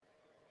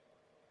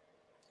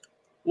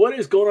What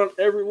is going on,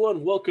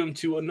 everyone? Welcome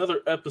to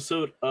another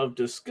episode of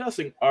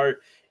Discussing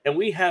Art, and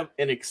we have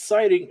an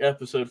exciting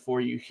episode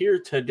for you here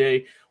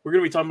today. We're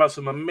going to be talking about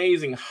some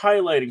amazing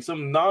highlighting,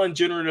 some non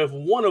generative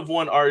one of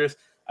one artists.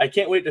 I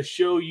can't wait to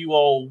show you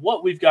all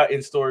what we've got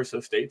in store, so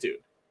stay tuned.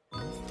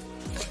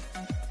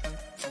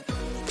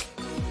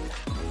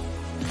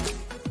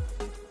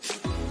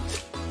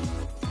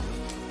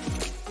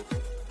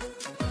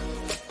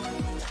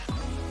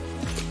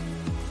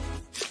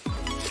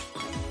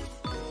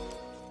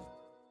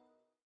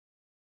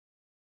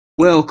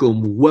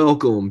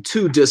 Welcome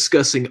to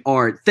Discussing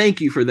Art.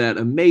 Thank you for that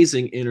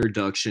amazing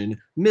introduction,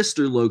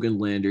 Mr. Logan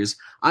Landers.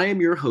 I am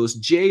your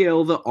host,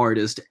 JL the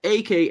Artist,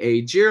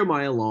 aka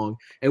Jeremiah Long,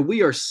 and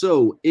we are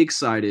so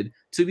excited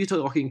to be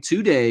talking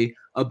today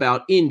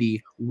about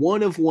indie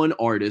one of one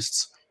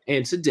artists.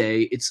 And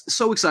today it's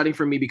so exciting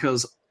for me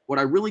because what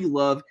I really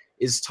love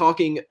is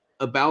talking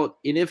about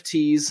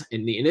NFTs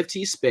in the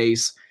NFT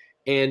space.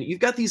 And you've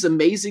got these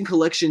amazing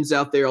collections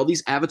out there, all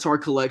these avatar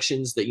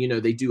collections that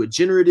they do a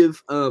generative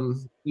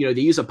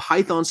they use a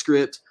Python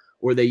script,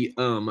 or they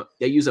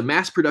use a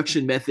mass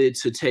production method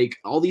to take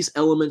all these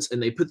elements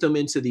and they put them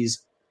into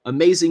these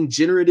amazing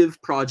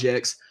generative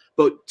projects.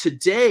 But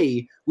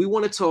today we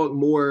want to talk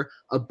more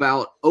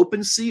about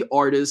OpenSea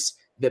artists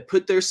that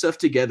put their stuff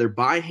together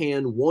by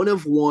hand, one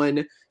of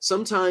one.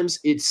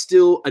 Sometimes it's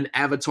still an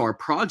avatar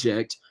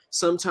project,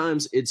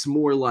 sometimes it's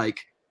more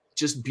like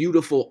just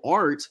beautiful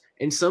art,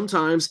 and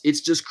sometimes it's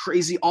just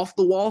crazy off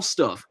the wall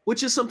stuff,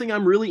 which is something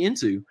I'm really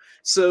into.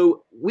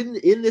 So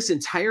in this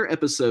entire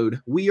episode,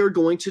 we are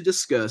going to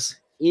discuss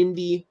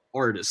indie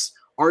artists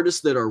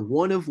that are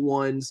one of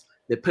ones,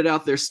 that put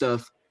out their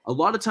stuff a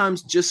lot of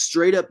times just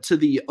straight up to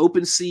the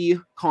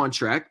OpenSea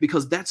contract,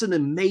 because that's an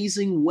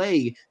amazing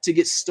way to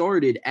get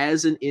started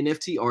as an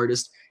NFT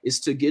artist,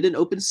 is to get an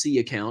OpenSea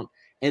account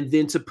and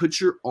then to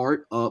put your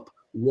art up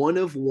one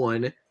of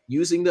one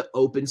using the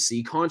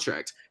OpenSea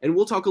contract. And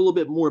we'll talk a little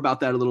bit more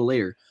about that a little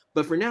later.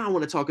 But for now, I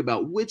want to talk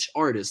about which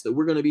artists that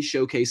we're going to be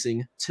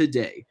showcasing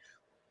today.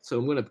 So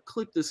I'm going to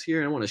click this here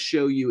and I want to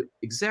show you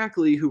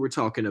exactly who we're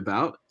talking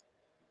about.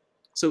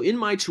 So in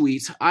my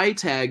tweets, I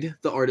tagged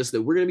the artists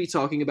that we're going to be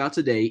talking about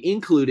today,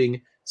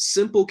 including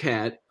Simple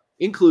Cat,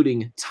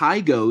 including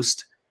Ty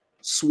Ghost,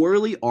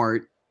 Swirly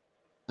Art,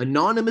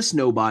 Anonymous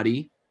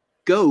Nobody,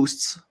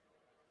 Ghosts,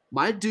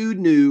 my dude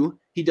New.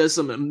 He does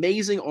some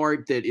amazing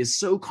art that is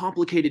so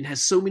complicated and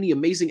has so many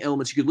amazing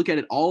elements. You could look at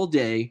it all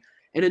day.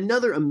 And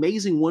another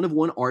amazing one of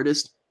one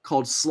artist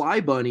called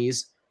Sly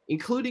Bunnies,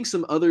 including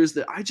some others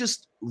that I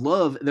just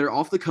love. They're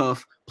off the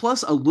cuff,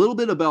 plus a little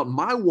bit about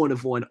my one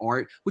of one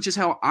art, which is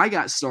how I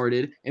got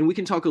started. And we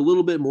can talk a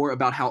little bit more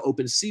about how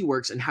OpenSea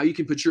works and how you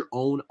can put your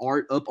own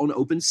art up on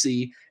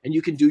OpenSea and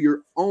you can do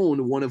your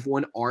own one of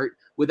one art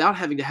without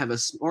having to have a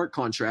smart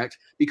contract,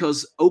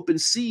 because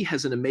OpenSea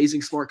has an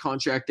amazing smart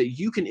contract that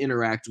you can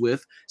interact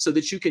with so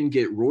that you can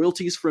get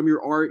royalties from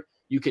your art.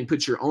 You can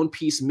put your own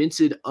piece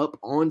minted up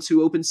onto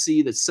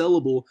OpenSea that's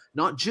sellable,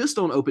 not just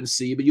on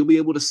OpenSea, but you'll be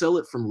able to sell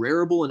it from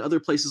Rarible and other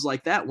places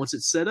like that once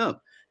it's set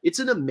up. It's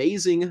an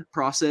amazing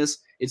process.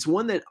 It's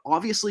one that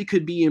obviously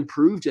could be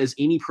improved, as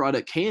any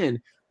product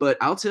can, but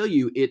I'll tell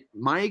you,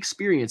 my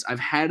experience, I've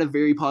had a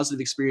very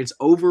positive experience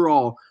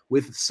overall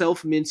with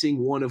self-minting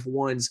one of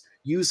ones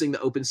using the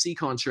OpenSea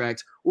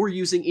contract or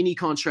using any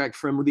contract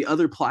from the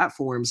other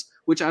platforms,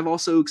 which I've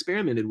also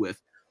experimented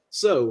with.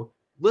 So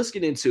let's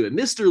get into it.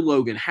 Mr.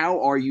 Logan,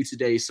 how are you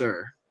today,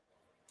 sir?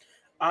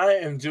 I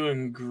am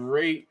doing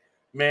great,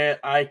 man.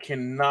 I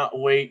cannot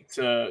wait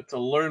to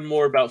learn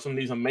more about some of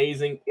these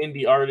amazing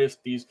indie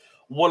artists, these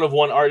one of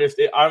one artists.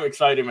 I'm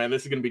excited, man.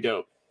 This is gonna be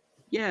dope.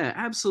 Yeah,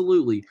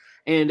 absolutely.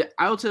 And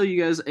I'll tell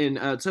you guys, and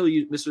tell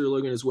you, Mr.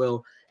 Logan, as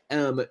well.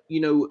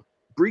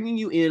 Bringing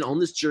you in on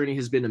this journey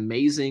has been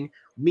amazing.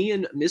 Me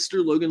and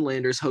Mr. Logan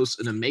Landers host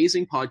an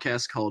amazing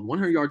podcast called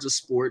 100 Yards of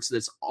Sports,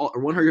 or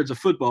 100 Yards of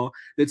Football,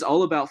 that's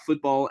all about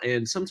football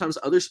and sometimes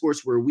other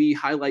sports, where we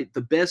highlight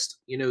the best,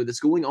 that's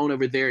going on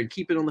over there and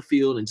keep it on the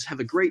field and just have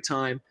a great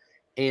time.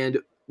 And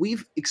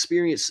we've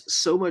experienced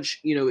so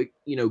much,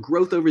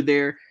 growth over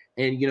there.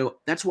 And,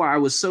 that's why I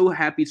was so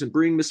happy to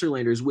bring Mr.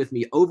 Landers with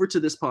me over to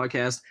this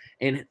podcast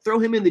and throw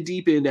him in the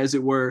deep end, as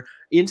it were,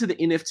 into the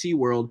NFT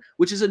world,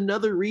 which is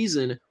another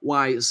reason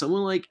why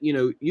someone like,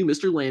 you,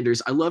 Mr.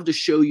 Landers, I love to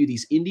show you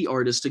these indie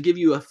artists to give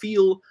you a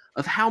feel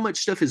of how much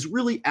stuff is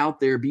really out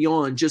there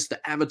beyond just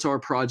the avatar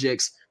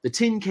projects, the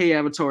 10K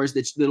avatars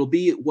that'll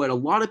be what a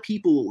lot of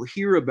people will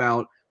hear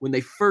about when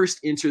they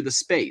first enter the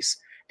space.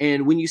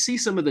 And when you see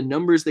some of the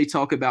numbers they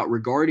talk about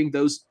regarding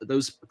those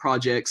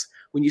projects,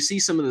 when you see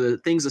some of the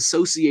things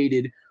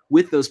associated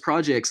with those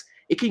projects,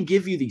 it can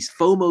give you these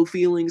FOMO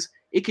feelings.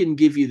 It can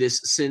give you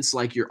this sense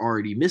like you're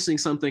already missing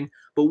something.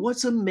 But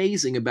what's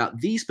amazing about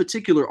these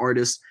particular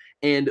artists,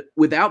 and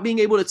without being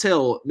able to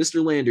tell,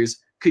 Mr. Landers,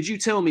 could you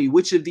tell me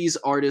which of these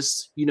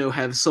artists,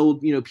 have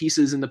sold,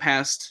 pieces in the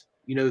past,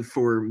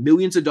 for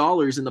millions of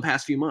dollars in the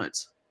past few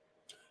months?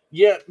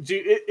 Yeah,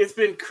 dude, it's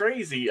been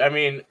crazy. I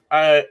mean,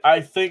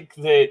 I think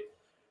that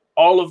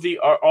all of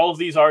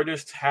these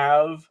artists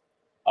have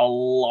a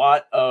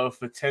lot of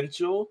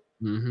potential.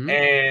 Mm-hmm.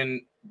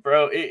 And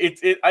bro,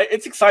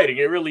 it's exciting.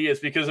 It really is,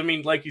 because I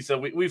mean, like you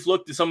said, we've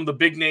looked at some of the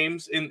big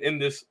names in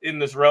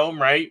this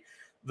realm, right?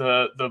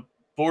 The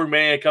board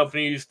mania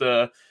companies,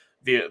 the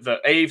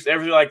apes,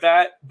 everything like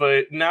that.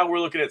 But now we're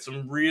looking at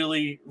some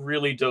really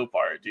dope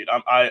art, dude.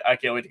 I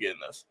can't wait to get in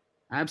this.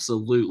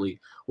 Absolutely.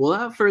 Well,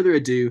 without further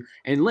ado,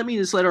 and let me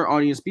just let our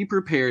audience be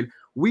prepared.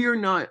 We are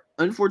not,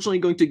 unfortunately,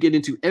 going to get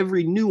into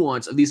every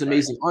nuance of these Right.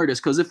 amazing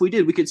artists, because if we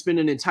did, we could spend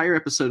an entire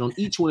episode on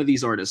each one of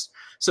these artists.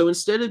 So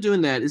instead of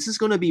doing that, this is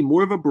going to be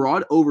more of a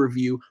broad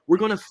overview. We're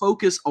going to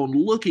focus on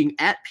looking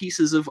at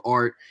pieces of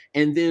art,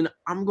 and then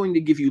I'm going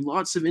to give you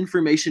lots of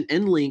information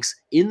and links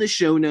in the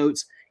show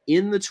notes,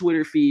 in the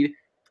Twitter feed,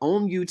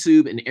 on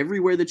YouTube, and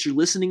everywhere that you're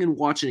listening and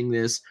watching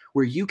this,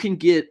 where you can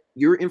get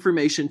your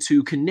information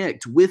to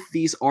connect with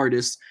these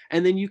artists,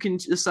 and then you can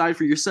decide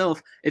for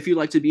yourself if you'd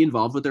like to be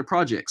involved with their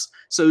projects.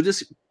 So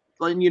just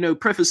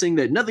prefacing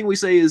that nothing we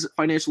say is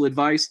financial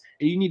advice,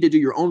 and you need to do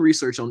your own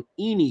research on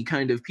any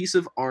kind of piece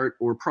of art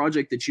or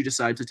project that you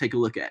decide to take a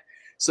look at.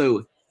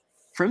 So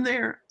from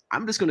there,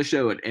 I'm just going to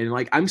show it. And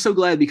like, I'm so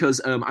glad, because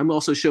I'm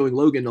also showing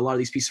Logan a lot of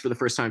these pieces for the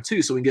first time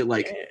too, so we can get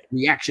like Yeah,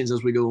 reactions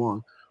as we go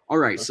along. All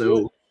right, let's do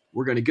it. so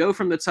we're going to go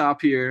from the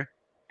top here,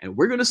 and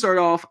we're going to start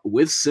off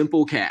with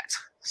Simple Cat.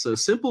 So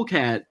Simple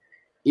Cat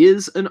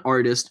is an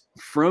artist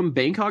from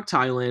Bangkok,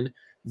 Thailand,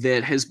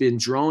 that has been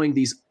drawing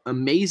these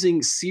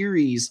amazing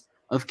series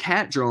of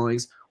cat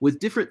drawings with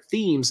different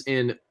themes.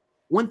 And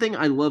one thing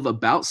I love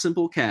about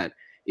Simple Cat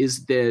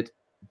is that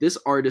this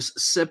artist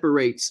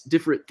separates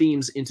different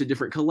themes into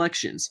different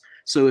collections.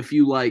 So if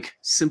you like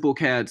Simple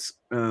Cat's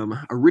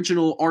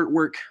original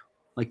artwork,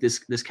 like this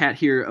cat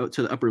here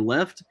to the upper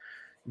left,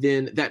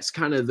 then that's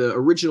kind of the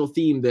original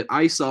theme that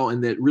I saw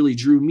and that really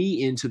drew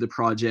me into the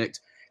project,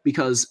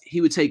 because he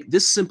would take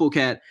this Simple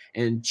Cat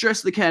and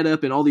dress the cat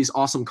up in all these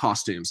awesome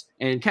costumes.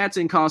 And cats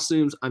in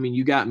costumes, I mean,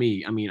 you got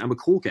me. I mean, I'm a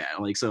cool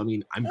cat. Like, so, I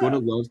mean, I'm going to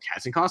Yeah. love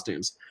cats in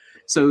costumes.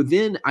 So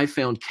then I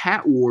found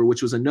Cat War,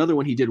 which was another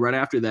one he did right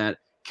after that.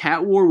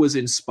 Cat War was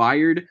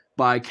inspired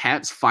by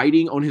cats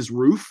fighting on his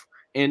roof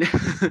and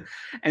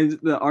and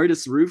the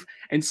artist's roof.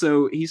 And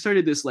so he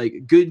started this like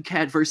good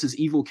cat versus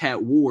evil cat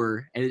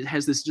war, and it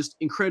has this just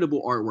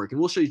incredible artwork. And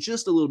we'll show you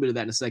just a little bit of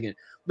that in a second.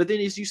 But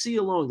then as you see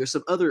along, there's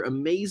some other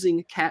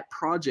amazing cat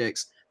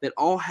projects that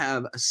all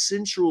have a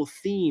central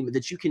theme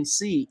that you can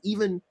see.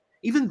 Even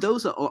though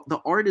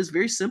the art is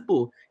very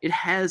simple, it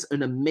has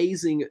an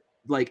amazing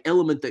like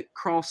element that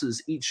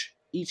crosses each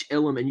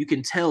element. You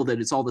can tell that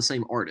it's all the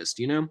same artist,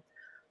 you know.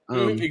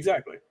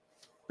 Exactly.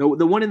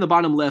 The one in the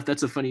bottom left,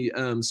 that's a funny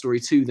story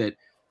too, that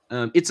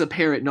it's a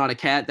parrot, not a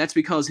cat. That's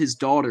because his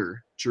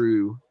daughter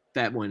drew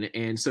that one,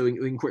 and so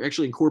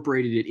actually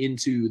incorporated it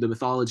into the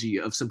mythology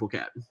of Simple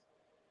Cat.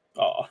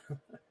 Oh,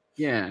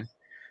 Yeah.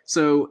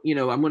 So,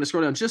 I'm going to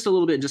scroll down just a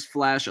little bit and just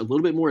flash a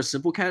little bit more of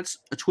Simple Cat's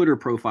Twitter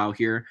profile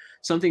here.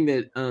 Something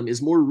that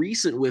is more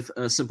recent with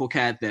Simple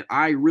Cat that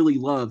I really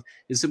love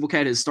is Simple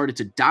Cat has started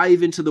to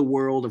dive into the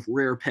world of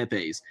Rare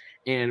Pepes.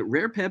 And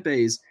Rare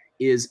Pepes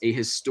is a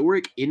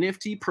historic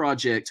NFT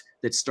project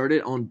that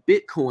started on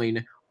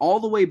Bitcoin all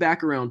the way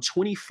back around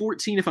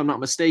 2014, if I'm not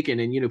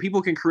mistaken. And,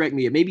 people can correct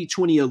me. It may be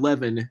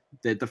 2011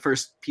 that the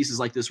first pieces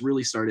like this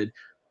really started,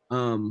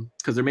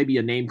 because there may be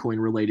a Namecoin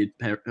related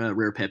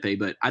Rare Pepe,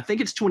 but I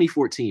think it's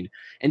 2014.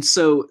 And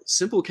so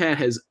Simple Cat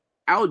has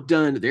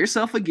outdone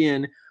theirself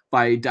again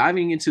by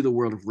diving into the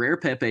world of Rare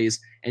Pepes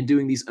and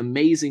doing these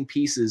amazing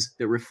pieces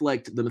that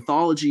reflect the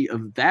mythology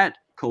of that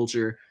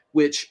culture,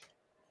 which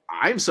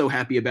I'm so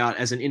happy about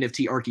as an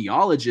NFT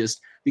archaeologist,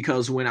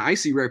 because when I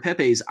see Rare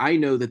Pepes, I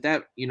know that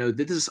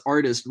this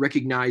artist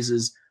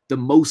recognizes the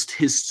most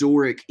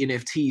historic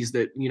NFTs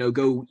that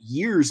go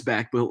years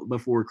back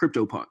before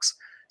CryptoPunks.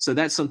 So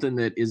that's something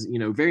that is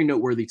very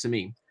noteworthy to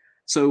me.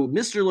 So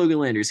Mr. Logan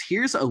Landers,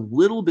 here's a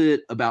little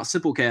bit about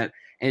Simple Cat,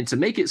 and to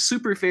make it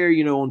super fair,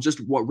 on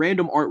just what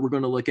random art we're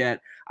going to look at,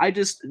 I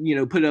just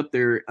put up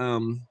there.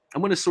 I'm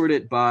going to sort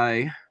it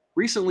by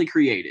recently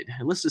created,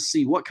 and let's just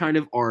see what kind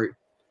of art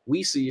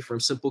we see from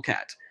Simple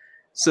Cat.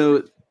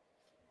 So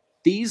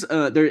these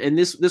there, and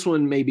this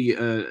one may be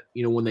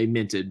when they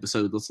minted,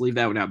 so let's leave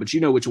that one out, but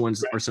which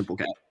ones right. are Simple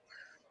Cat.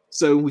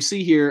 So we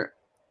see here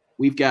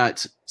we've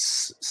got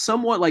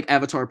somewhat like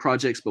avatar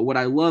projects, but what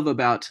I love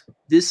about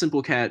this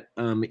Simple Cat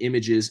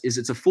images is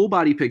it's a full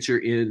body picture.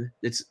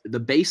 It's the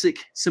basic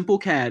Simple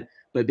Cat,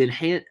 but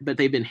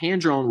they've been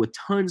hand drawn with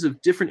tons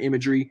of different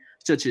imagery,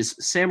 such as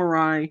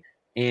samurai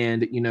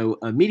and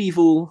a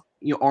medieval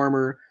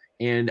armor,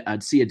 and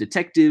I'd see a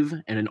detective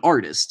and an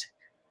artist.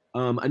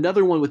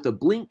 Another one with the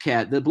Blink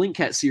Cat. The Blink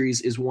Cat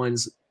series is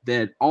ones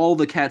that all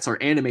the cats are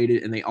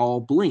animated and they all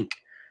blink.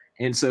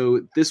 And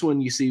so this one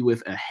you see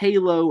with a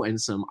halo and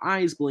some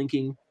eyes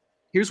blinking.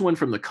 Here's one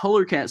from the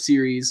Color Cat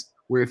series,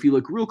 where if you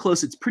look real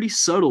close, it's pretty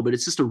subtle, but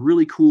it's just a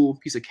really cool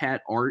piece of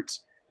cat art.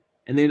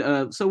 And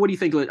then, so what do you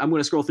think? I'm going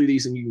to scroll through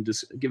these and you can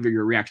just give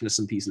your reaction to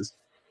some pieces.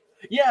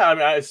 Yeah, I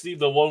mean, I see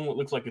the one that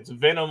looks like it's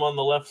Venom on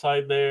the left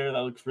side there.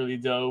 That looks really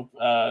dope.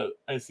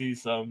 I see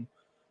some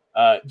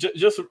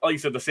Just like you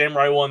said, the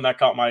samurai one that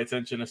caught my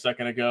attention a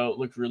second ago. It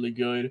looked really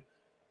good.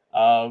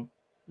 Uh,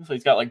 so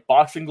he's got like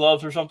boxing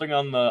gloves or something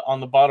on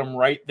the bottom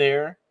right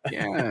there.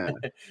 Yeah.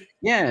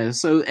 Yeah,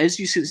 so as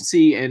you should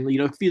see, and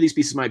a few of these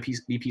pieces might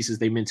be pieces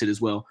they minted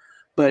as well.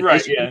 But Right.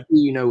 as you can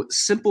Yeah. see,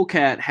 Simple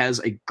Cat has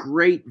a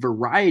great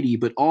variety,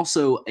 but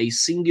also a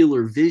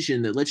singular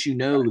vision that lets you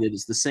know that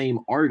it's the same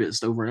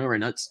artist over and over.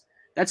 And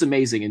that's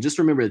amazing. And just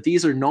remember that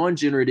these are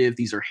non-generative,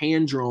 these are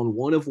hand-drawn,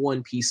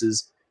 one-of-one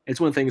pieces. It's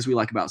one of the things we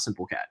like about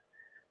Simple Cat.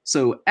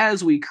 So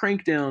as we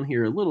crank down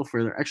here a little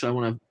further, actually, I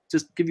want to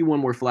just give you one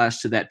more flash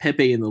to that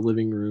Pepe in the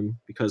living room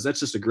because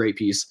that's just a great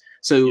piece.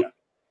 So Yeah.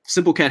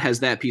 Simple Cat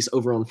has that piece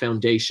over on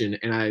Foundation,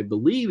 and I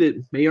believe it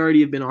may already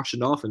have been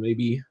auctioned off and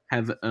maybe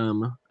have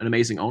an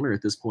amazing owner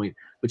at this point.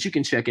 But you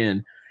can check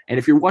in. And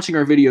if you're watching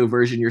our video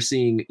version, you're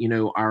seeing,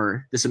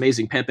 our this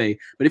amazing Pepe.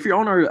 But if you're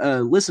on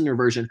our listener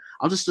version,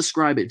 I'll just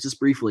describe it just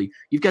briefly.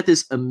 You've got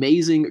this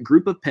amazing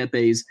group of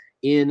Pepes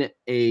in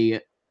a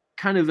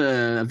kind of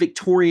a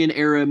Victorian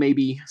era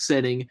maybe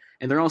setting,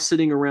 and they're all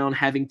sitting around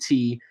having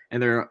tea,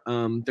 and they're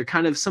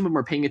kind of, some of them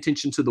are paying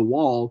attention to the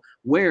wall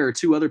where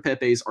two other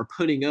Pepes are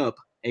putting up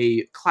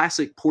a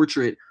classic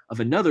portrait of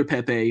another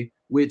Pepe,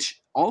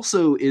 which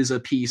also is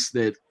a piece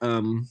that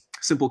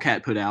Simple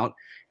Cat put out.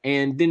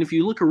 And then if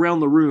you look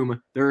around the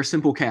room, there are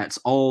Simple Cats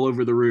all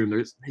over the room.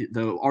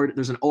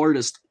 There's an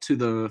artist to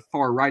the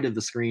far right of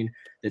the screen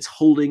that's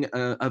holding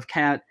a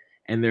cat,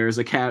 and there's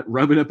a cat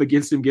rubbing up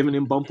against him, giving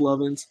him bump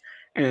lovins.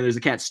 And there's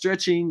a cat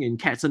stretching, and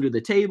cats under the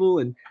table,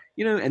 and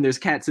and there's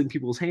cats in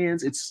people's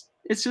hands.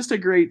 It's just a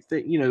great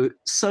thing,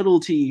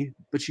 subtlety,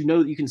 but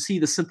you can see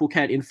the Simple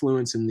Cat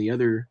influence in the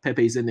other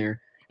Pepes in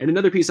there. And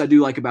another piece I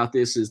do like about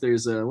this is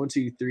there's 1,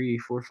 2, 3,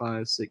 4,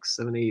 5, 6,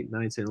 7, 8,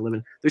 9, 10,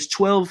 11. There's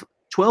 12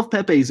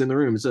 Pepes in the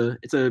room. It's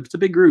a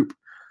big group.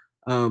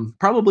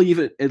 Probably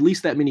even at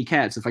least that many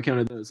cats if I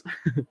counted those.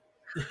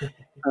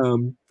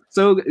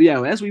 So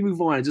yeah, as we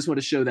move on, I just want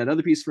to show that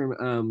other piece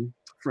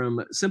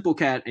from Simple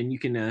Cat, and you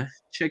can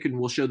check, and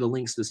we'll show the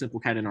links to Simple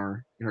Cat in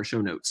our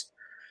show notes.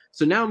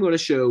 So now I'm going to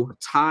show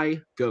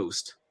Thai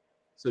Ghost.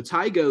 So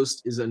Thai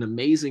Ghost is an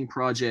amazing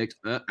project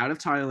out of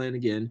Thailand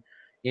again,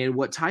 and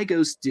what Thai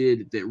Ghost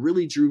did that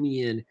really drew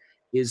me in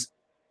is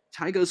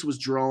Thai Ghost was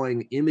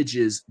drawing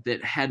images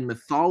that had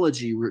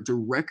mythology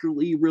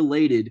directly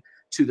related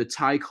to the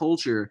Thai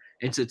culture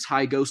and to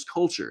Thai ghost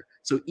culture.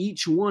 So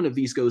each one of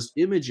these ghost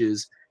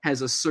images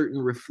has a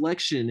certain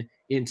reflection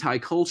in Thai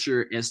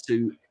culture as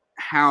to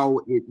how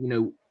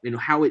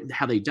it,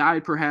 how they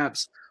died,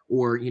 perhaps,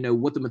 or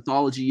what the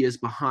mythology is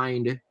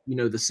behind,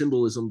 the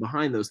symbolism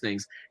behind those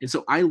things. And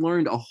so I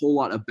learned a whole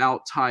lot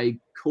about Thai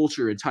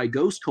culture and Thai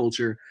ghost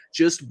culture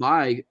just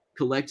by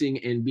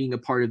collecting and being a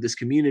part of this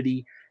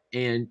community,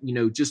 and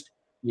just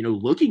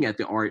looking at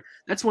the art.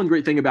 That's one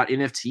great thing about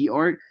NFT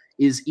art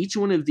is each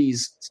one of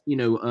these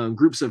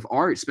groups of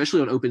art,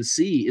 especially on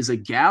OpenSea, is a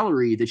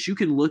gallery that you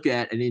can look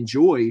at and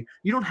enjoy.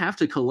 You don't have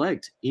to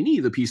collect any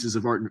of the pieces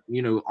of art,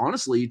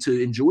 honestly, to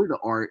enjoy the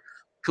art.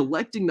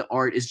 Collecting the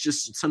art is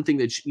just something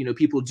that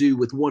people do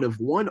with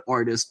one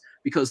artist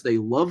because they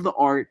love the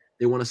art,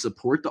 they want to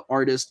support the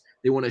artist,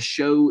 they want to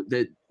show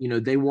that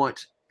they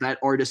want that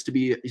artist to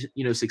be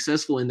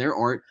successful in their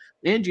art,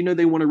 and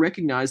they want to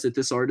recognize that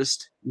this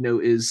artist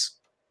is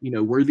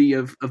worthy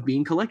of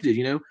being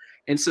collected.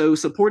 And so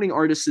supporting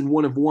artists in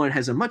one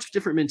has a much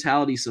different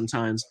mentality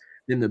sometimes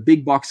than the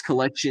big box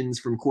collections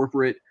from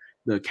corporate,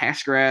 the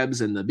cash grabs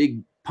and the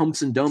big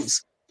pumps and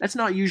dumps. That's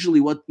not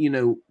usually what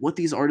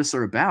these artists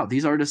are about.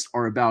 These artists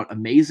are about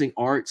amazing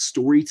art,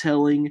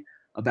 storytelling,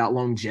 about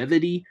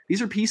longevity.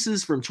 These are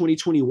pieces from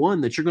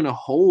 2021 that you're going to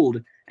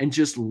hold and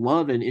just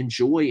love and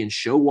enjoy and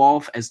show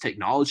off as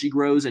technology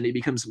grows and it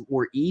becomes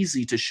more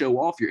easy to show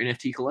off your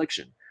NFT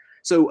collection.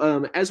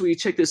 So as we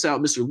check this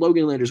out, Mr.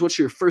 Logan Landers, what's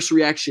your first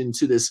reaction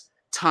to this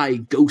Thai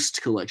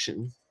Ghost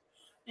collection?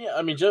 Yeah,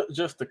 I mean,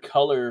 just the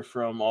color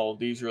from all of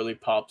these really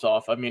pops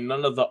off. I mean,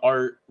 none of the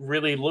art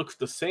really looks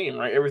the same,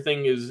 right?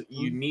 Everything is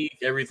unique,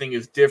 everything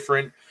is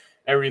different,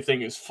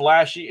 everything is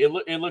flashy.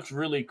 It looks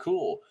really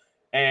cool,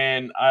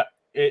 and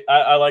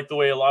I like the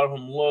way a lot of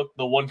them look.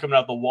 The one coming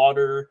out the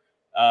water,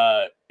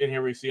 and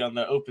here we see on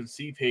the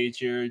OpenSea page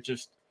here,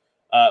 just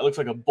it looks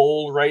like a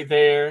bull right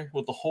there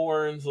with the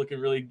horns, looking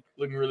really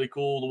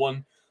cool. The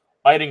one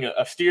biting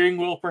a steering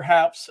wheel,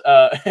 perhaps.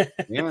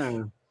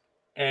 Yeah.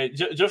 And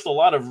just a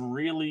lot of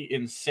really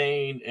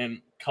insane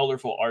and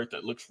colorful art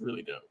that looks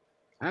really dope.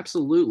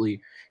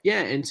 Absolutely.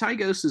 Yeah, and Ty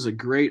Ghost is a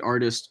great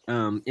artist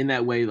in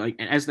that way. Like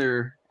as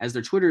their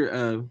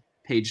Twitter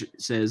page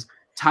says,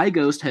 Ty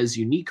Ghost has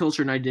unique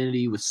culture and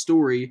identity with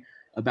story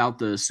about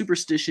the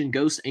superstition,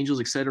 ghosts, angels,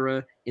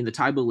 etc. in the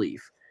Thai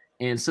belief.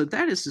 And so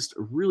that is just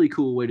a really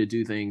cool way to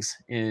do things.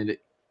 And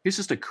here's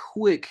just a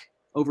quick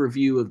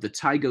overview of the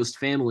Thai Ghost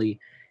family.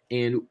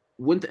 And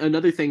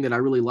another thing that I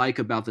really like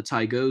about the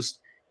Thai Ghost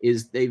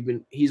is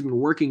he's been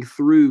working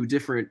through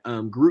different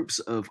groups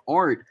of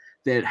art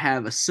that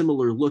have a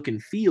similar look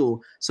and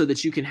feel so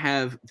that you can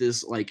have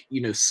this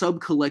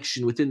sub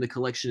collection within the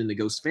collection in the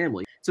Ghost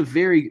family. It's a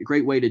very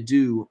great way to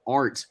do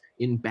art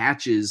in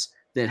batches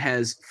that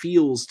has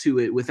feels to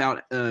it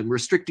without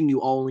restricting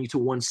you only to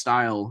one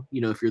style,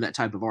 if you're that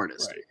type of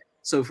artist. Right.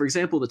 So, for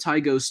example, the Thai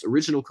Ghost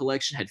original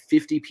collection had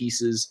 50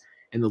 pieces,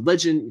 and the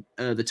legend,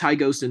 the Thai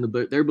Ghost in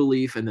their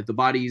belief, and that the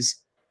bodies,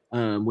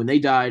 when they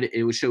died,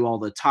 it would show all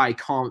the Thai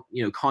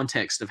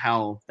context of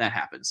how that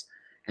happens.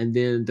 And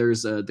then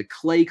there's the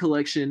Clay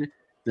collection,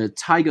 the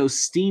Thai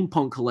Ghost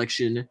Steampunk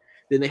collection.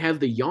 Then they have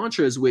the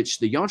yantras, which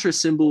the yantra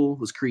symbol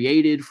was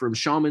created from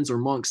shamans or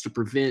monks to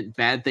prevent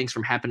bad things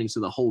from happening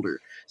to the holder.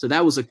 So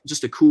that was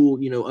just a cool,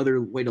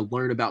 other way to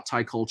learn about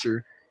Thai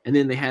culture. And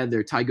then they had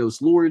their Thai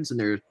Ghost Lords and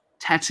their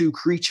tattoo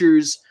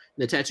creatures.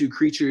 The tattoo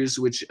creatures,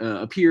 which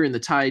appear in the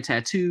Thai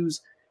tattoos,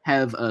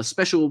 have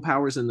special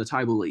powers in the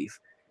Thai belief.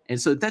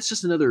 And so that's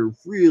just another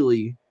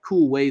really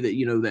cool way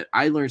that, that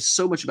I learned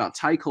so much about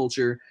Thai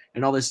culture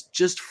and all this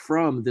just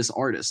from this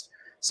artist.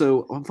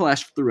 So I'll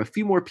flash through a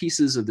few more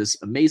pieces of this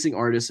amazing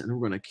artist, and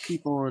we're going to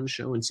keep on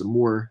showing some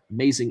more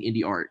amazing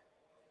indie art.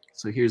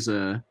 So here's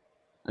a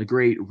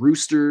great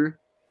rooster,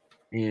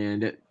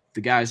 and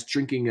the guy's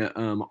drinking a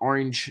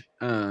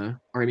a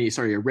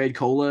red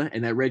cola,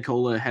 and that red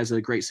cola has a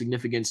great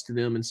significance to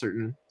them in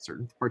certain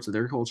parts of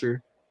their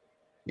culture.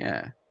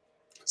 Yeah.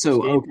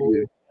 So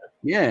okay.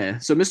 Yeah.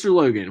 So Mr.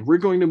 Logan, we're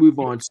going to move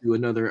on to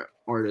another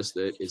artist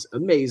that is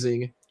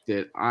amazing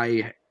that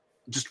I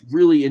just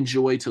really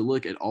enjoy to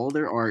look at all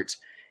their art.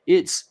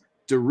 It's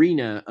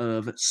Darina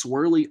of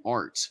Swirly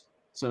Art.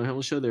 So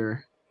I'll show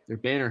their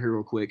banner here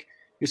real quick.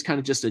 Here's kind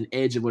of just an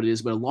edge of what it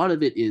is, but a lot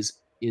of it is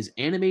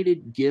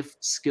animated GIF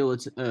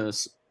skeleton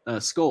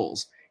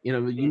skulls in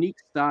a unique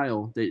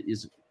style that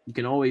is you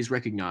can always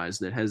recognize,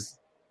 that has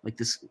like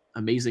this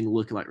amazing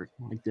look like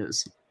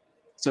this.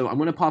 So I'm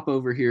going to pop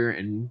over here,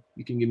 and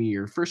you can give me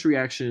your first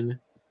reaction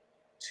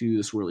to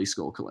the Swirly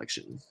Skull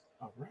collection.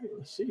 All right,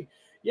 let's see.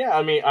 Yeah,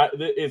 I mean,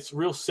 it's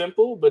real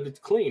simple, but it's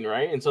clean,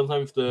 right? And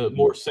sometimes the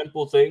more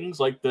simple things,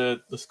 like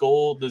the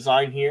skull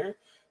design here,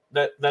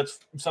 that's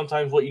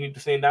sometimes what you need to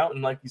stand out.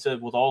 And like you said,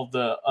 with all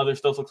the other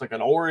stuff, looks like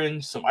an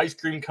orange, some ice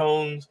cream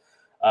cones,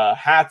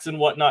 hats and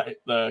whatnot,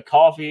 the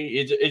coffee,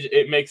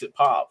 it makes it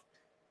pop.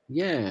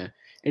 Yeah,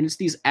 and it's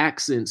these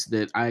accents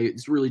that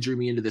it's really drew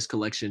me into this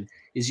collection.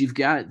 Is you've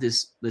got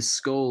this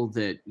skull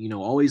that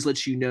always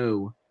lets you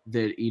know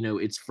that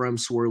it's from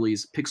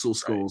Swirly's Pixel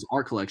Skulls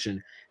art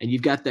collection, and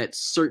you've got that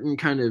certain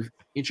kind of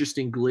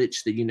interesting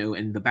glitch that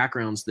and the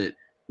backgrounds that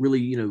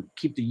really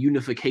keep the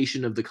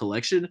unification of the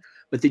collection.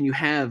 But then you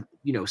have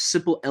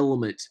simple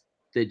element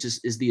that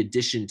just is the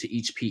addition to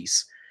each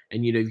piece,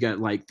 and you've got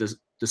like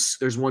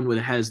there's one where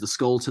it has the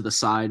skull to the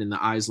side and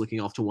the eyes looking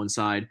off to one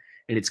side,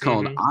 and it's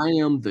called I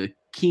Am the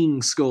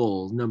King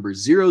Skull number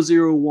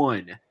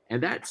 001.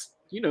 And that's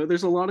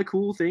there's a lot of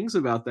cool things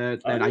about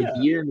that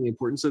idea and the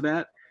importance of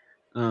that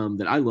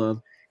that I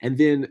love. And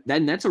then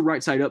that's a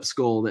right side up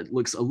skull that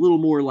looks a little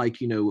more like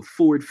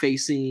forward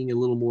facing, a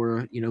little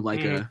more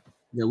like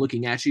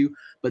looking at you.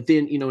 But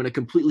then in a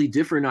completely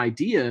different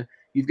idea,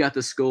 you've got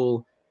the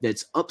skull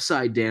that's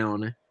upside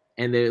down,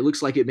 and then it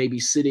looks like it may be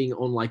sitting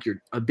on like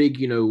a big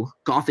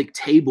Gothic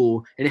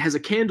table, and it has a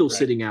candle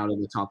sitting out on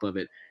the top of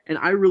it. And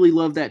I really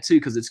love that too,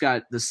 because it's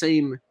got the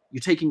same,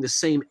 you're taking the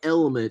same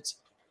element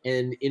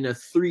and in a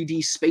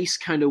 3D space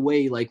kind of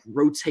way, like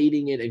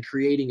rotating it and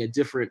creating a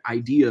different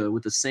idea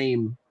with the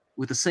same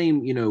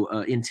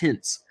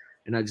intents.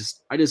 And I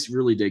just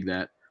really dig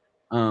that.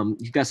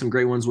 You've got some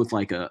great ones with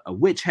like a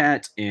witch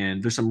hat,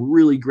 and there's some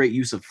really great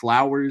use of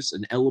flowers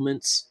and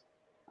elements,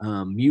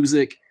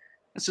 music.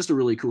 That's just a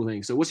really cool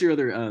thing. So what's your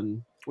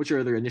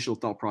other initial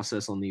thought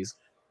process on these?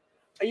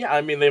 Yeah,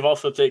 I mean, they've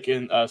also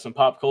taken some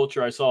pop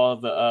culture. I saw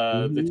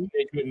the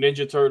Teenage Mutant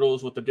Ninja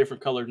Turtles with the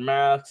different colored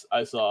masks.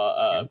 I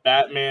saw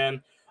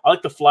Batman. I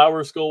like the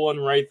Flower Skull one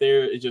right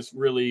there. It's just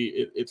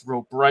really, it's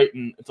real bright,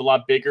 and it's a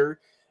lot bigger.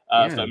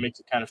 So that makes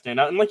it kind of stand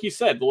out. And like you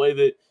said, the way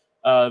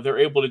that they're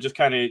able to just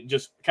kind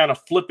of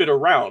flip it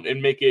around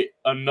and make it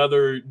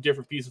another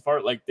different piece of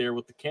art, like there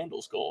with the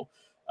Candle Skull.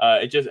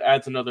 It just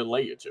adds another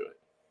layer to it.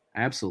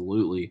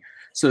 Absolutely.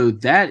 So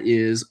that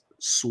is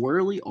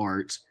Swirly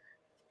Art.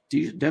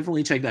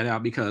 Definitely check that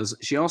out, because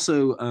she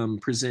also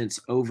presents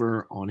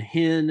over on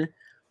Hen,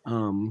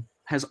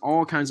 has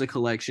all kinds of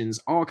collections,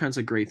 all kinds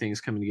of great things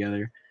coming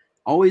together.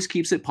 Always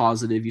keeps it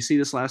positive. You see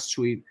this last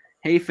tweet: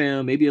 "Hey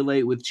fam, maybe a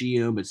late with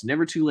GM, but it's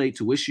never too late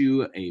to wish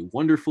you a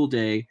wonderful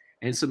day."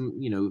 And some,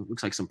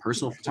 looks like some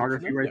personal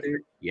photography right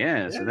there.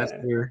 Yeah, so that's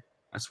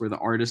where the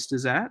artist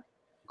is at.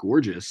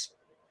 Gorgeous.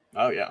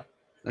 Oh yeah.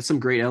 That's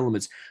some great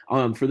elements.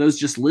 For those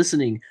just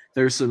listening,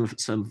 there's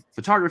some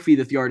photography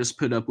that the artist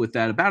put up with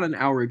that about an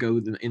hour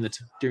ago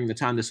during the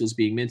time this was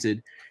being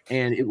minted,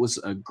 and it was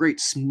a great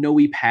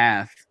snowy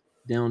path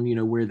down,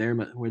 where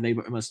they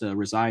must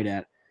reside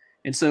at.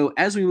 And so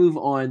as we move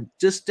on,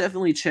 just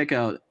definitely check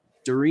out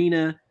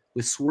Darina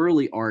with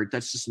Swirly Art.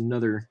 That's just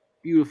another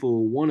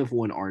beautiful one of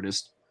one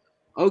artist.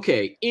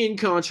 Okay, in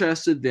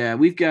contrast to that,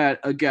 we've got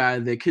a guy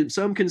that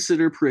some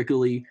consider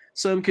prickly,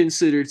 some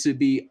consider to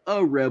be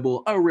a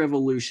rebel, a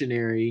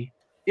revolutionary.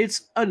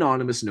 It's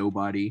Anonymous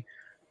Nobody.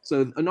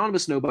 So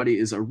Anonymous Nobody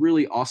is a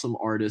really awesome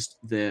artist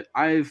that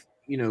I've,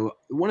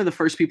 one of the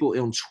first people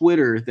on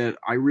Twitter that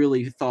I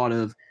really thought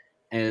of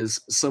as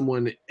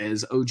someone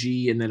as OG,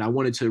 and then I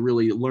wanted to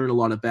really learn a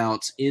lot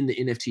about in the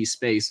NFT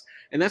space.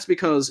 And that's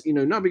because,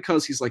 not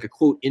because he's like a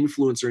quote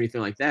influencer or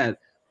anything like that,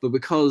 but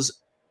because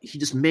he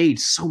just made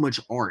so much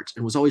art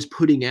and was always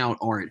putting out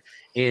art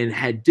and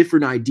had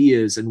different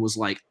ideas and was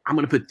like, I'm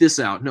going to put this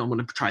out. No, I'm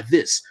going to try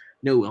this.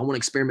 No, I want to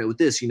experiment with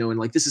this, and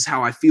like, this is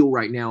how I feel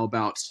right now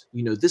about,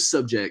 this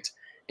subject.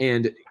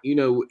 And,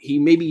 he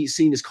may be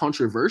seen as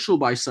controversial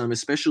by some,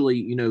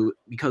 especially,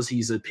 because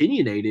he's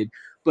opinionated,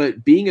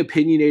 but being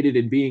opinionated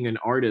and being an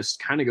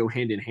artist kind of go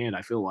hand in hand,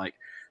 I feel like.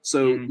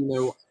 So,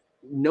 Mhm.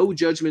 no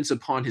judgments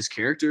upon his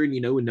character, and,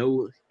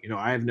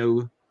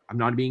 I'm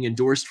not being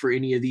endorsed for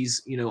any of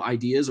these,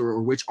 ideas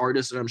or which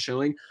artists that I'm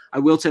showing. I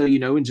will tell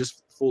you, in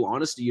just full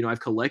honesty, I've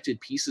collected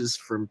pieces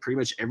from pretty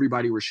much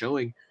everybody we're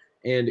showing,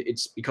 and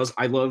it's because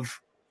I love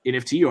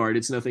NFT art.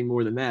 It's nothing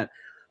more than that.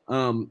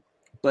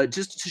 But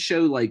just to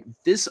show like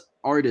this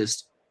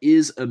artist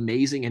is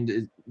amazing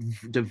and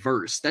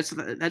diverse. That's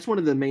one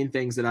of the main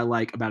things that I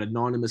like about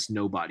Anonymous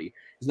Nobody.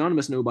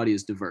 Anonymous Nobody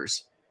is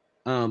diverse.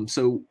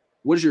 So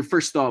what is your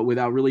first thought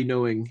without really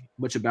knowing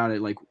much about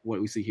it, like what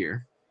we see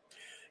here?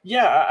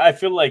 Yeah, I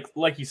feel like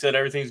you said,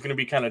 everything's going to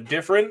be kind of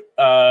different.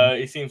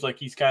 It seems like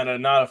he's kind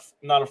of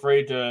not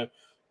afraid to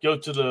go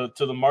to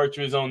the march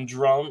of his own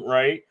drum,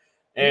 right?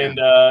 Yeah. And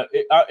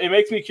it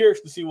makes me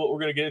curious to see what we're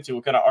going to get into,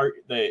 what kind of art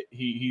that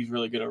he's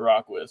really going to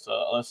rock with.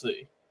 So let's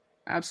see.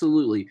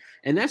 Absolutely.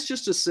 And that's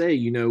just to say,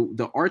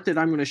 the art that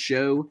I'm going to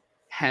show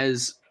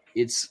has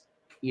its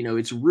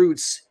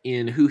roots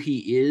in who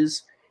he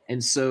is.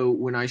 And so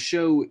when I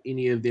show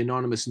any of the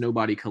Anonymous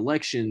Nobody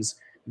collections,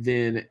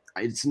 then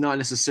it's not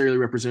necessarily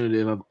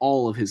representative of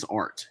all of his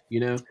art.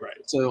 Right.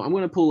 So I'm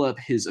going to pull up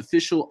his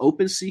official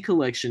OpenSea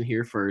collection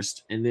here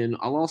first, and then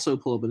I'll also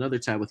pull up another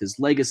tab with his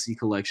Legacy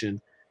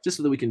collection, just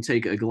so that we can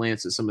take a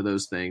glance at some of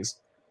those things.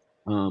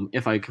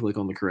 If I click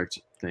on the correct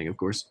thing, of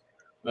course.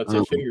 That's our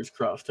Um, fingers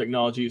crossed.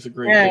 Technology is a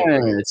great yeah,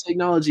 thing, right?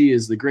 technology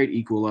is the great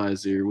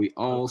equalizer. We Of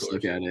all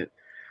suck course. at it.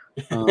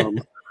 Um,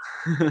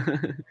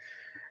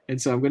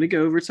 and so I'm going to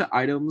go over to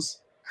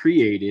items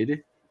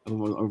created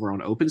over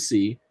on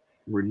OpenSea.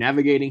 We're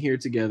navigating here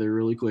together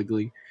really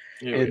quickly.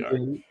 Here we And are.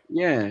 then,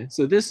 yeah,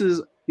 so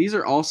these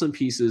are awesome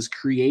pieces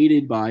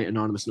created by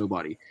Anonymous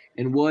Nobody.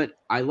 And what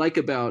I like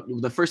about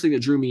the first thing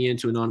that drew me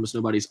into Anonymous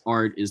Nobody's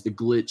art is the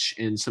glitch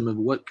and some of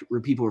what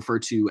people refer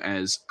to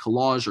as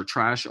collage or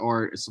trash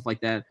art and stuff like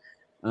that,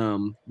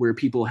 where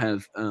people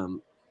have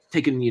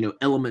taken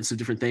elements of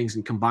different things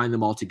and combined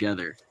them all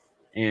together.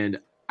 And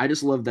I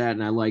just love that,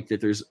 and I like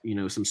that there's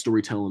some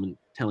storytelling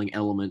telling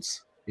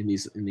elements in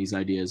these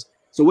ideas.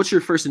 So, what's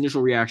your first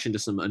initial reaction to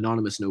some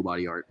Anonymous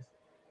Nobody art?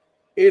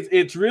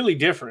 It's really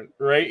different,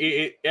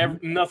 right?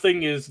 Mhm.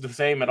 Nothing is the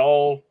same at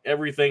all.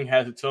 Everything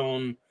has its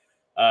own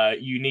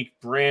unique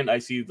brand. I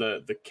see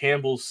the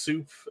Campbell's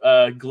soup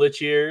glitch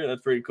here.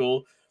 That's pretty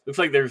cool. Looks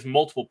like there's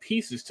multiple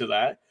pieces to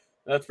that.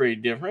 That's pretty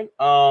different.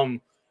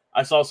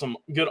 I saw some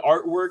good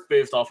artwork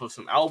based off of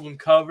some album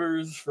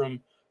covers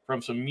from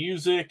some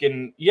music,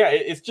 and yeah,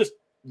 it's just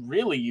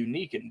really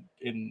unique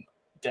and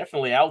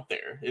definitely out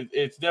there.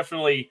 It's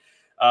definitely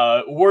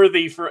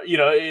worthy for,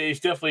 it's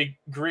definitely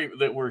great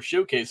that we're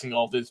showcasing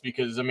all this,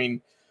 because I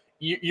mean,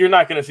 you're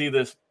not going to see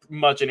this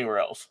much anywhere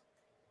else.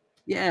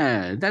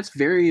 Yeah, that's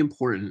very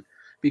important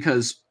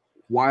because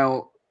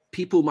while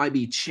people might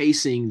be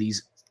chasing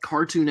these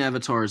cartoon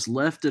avatars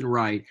left and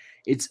right,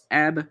 it's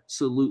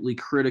absolutely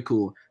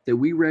critical that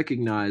we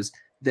recognize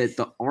that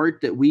the art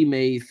that we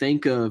may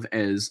think of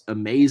as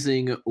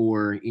amazing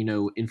or,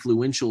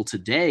 influential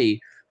today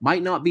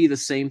might not be the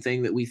same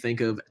thing that we think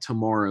of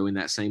tomorrow in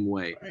that same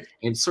way. Right.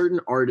 And certain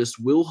artists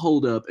will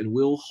hold up and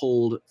will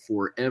hold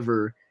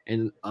forever,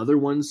 and other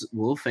ones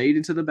will fade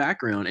into the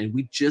background, and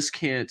we just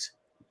can't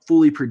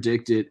fully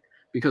predict it,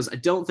 because I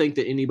don't think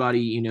that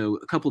anybody,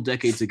 a couple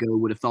decades ago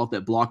would have thought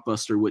that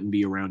Blockbuster wouldn't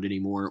be around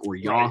anymore, or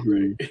Right,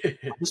 Yahoo, right.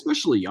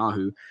 especially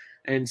Yahoo.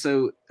 And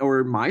so,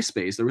 or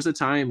MySpace. There was a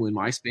time when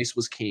MySpace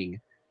was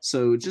king.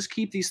 So just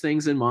keep these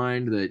things in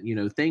mind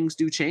that, things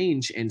do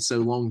change. And so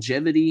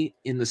longevity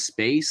in the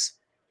space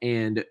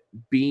and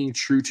being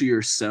true to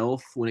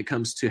yourself when it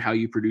comes to how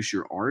you produce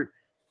your art,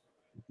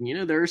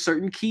 there are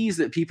certain keys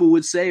that people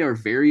would say are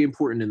very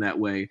important in that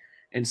way.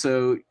 And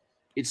so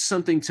it's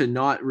something to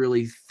not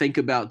really think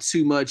about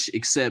too much,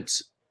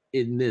 except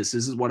in this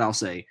is what I'll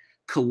say: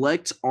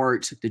 collect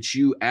art that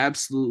you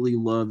absolutely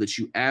love, that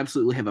you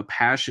absolutely have a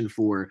passion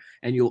for,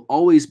 and you'll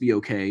always be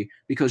okay,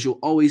 because you'll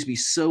always be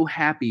so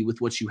happy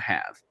with what you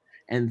have.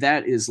 And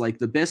that is like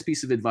the best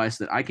piece of advice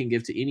that I can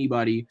give to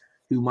anybody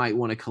who might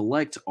want to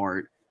collect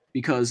art,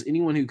 because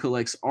anyone who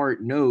collects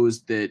art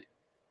knows that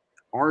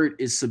art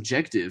is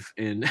subjective,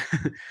 and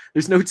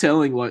there's no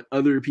telling what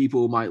other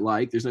people might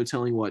like. There's no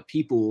telling what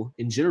people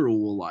in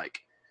general will like.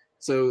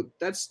 So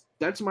that's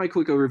my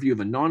quick overview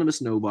of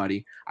Anonymous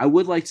Nobody. I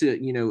would like to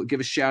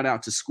give a shout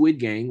out to Squid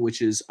Gang,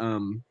 which is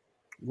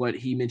what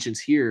he mentions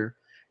here.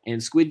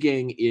 And Squid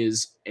Gang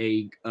is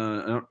a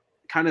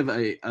kind of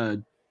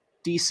a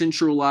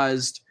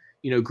decentralized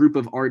group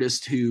of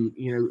artists who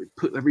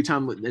put every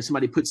time that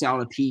somebody puts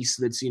out a piece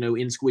that's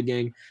in Squid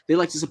Gang, they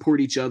like to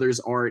support each other's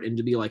art and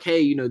to be like,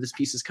 hey, this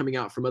piece is coming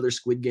out from other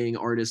Squid Gang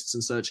artists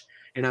and such.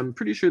 And I'm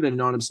pretty sure that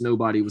Anonymous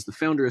Nobody was the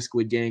founder of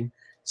Squid Gang.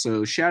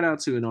 So shout out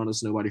to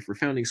Anonymous Nobody for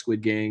founding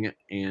Squid Gang,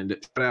 and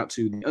shout out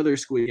to the other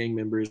Squid Gang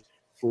members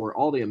for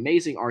all the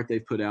amazing art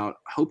they've put out.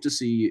 I hope to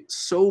see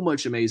so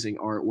much amazing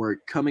artwork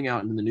coming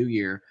out in the new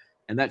year,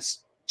 and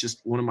that's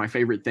just one of my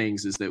favorite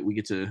things, is that we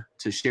get to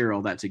share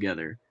all that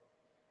together.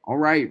 All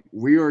right,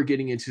 we are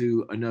getting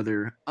into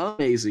another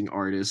amazing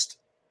artist,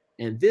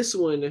 and this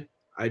one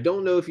I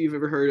don't know if you've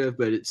ever heard of,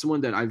 but it's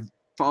someone that I've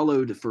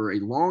followed for a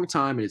long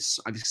time, and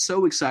I'm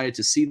so excited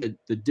to see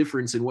the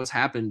difference in what's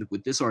happened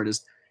with this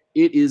artist.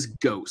 It is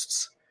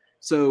Ghosts.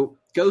 So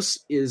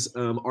Ghosts is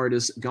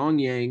artist Gong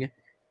Yang,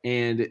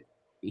 and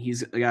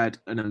he's got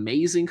an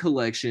amazing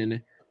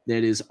collection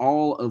that is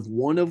all of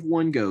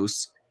one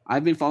ghosts.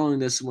 I've been following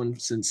this one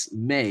since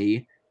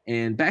May,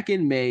 and back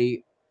in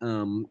May,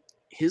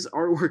 his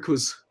artwork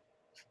was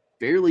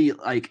fairly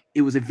like,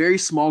 it was a very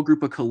small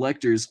group of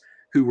collectors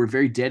who were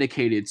very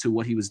dedicated to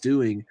what he was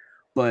doing,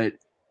 but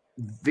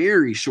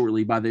very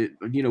shortly, by the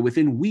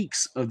within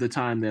weeks of the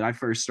time that I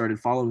first started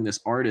following this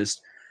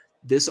artist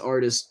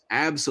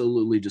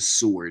absolutely just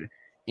soared.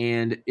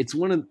 And it's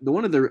one of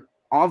the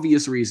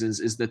obvious reasons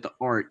is that the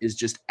art is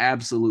just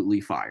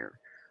absolutely fire.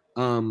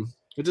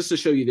 But just to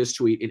show you this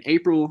tweet, in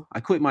April,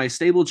 I quit my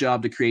stable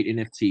job to create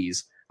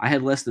NFTs. I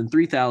had less than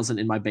 3,000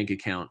 in my bank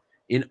account.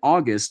 In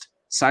August,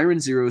 Siren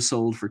Zero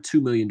sold for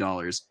 $2 million.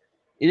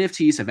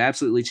 NFTs have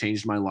absolutely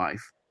changed my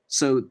life.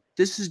 So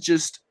this is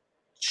just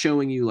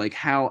showing you like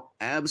how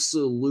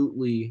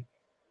absolutely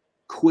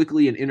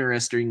quickly and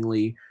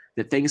interestingly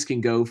that things can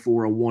go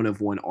for a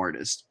one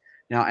artist.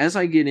 Now, as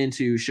I get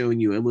into showing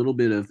you a little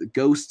bit of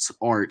Ghost's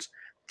art,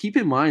 keep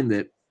in mind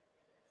that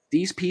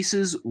these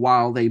pieces,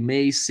 while they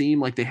may seem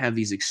like they have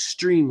these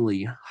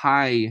extremely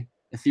high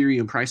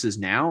Ethereum prices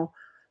now,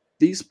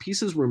 these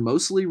pieces were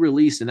mostly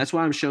released, and that's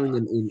why I'm showing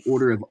them in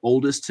order of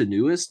oldest to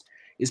newest,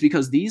 is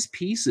because these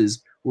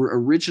pieces were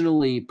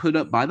originally put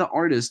up by the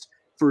artist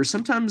for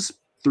sometimes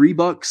 $3,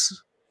 $20,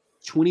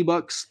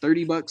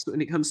 $30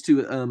 when it comes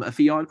to a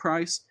fiat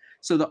price.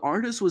 So the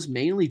artist was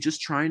mainly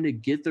just trying to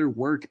get their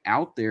work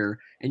out there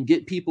and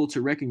get people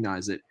to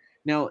recognize it.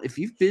 Now, if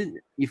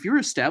you're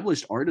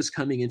established artist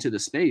coming into the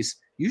space,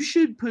 you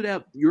should put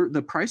up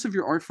the price of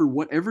your art for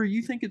whatever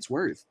you think it's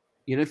worth.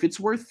 If it's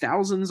worth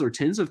thousands or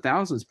tens of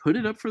thousands, put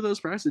it up for those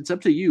prices. It's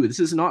up to you. This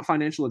is not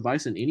financial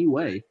advice in any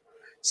way.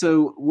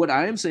 So what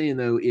I am saying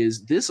though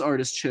is this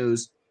artist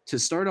chose to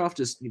start off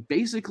just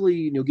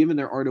basically, giving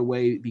their art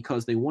away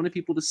because they wanted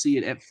people to see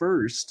it at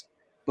first.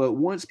 But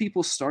once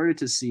people started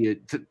to see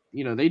it,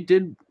 they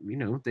did,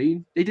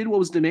 they did what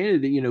was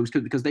demanded,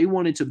 because they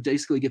wanted to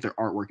basically get their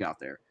artwork out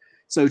there.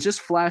 So just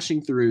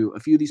flashing through a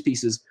few of these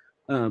pieces,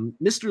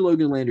 Mr.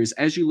 Logan Landers,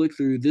 as you look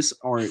through this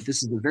art,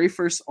 this is the very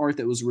first art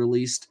that was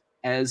released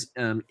as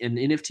an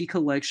NFT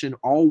collection,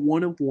 all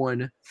one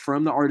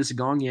from the artist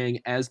Gong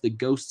Yang as the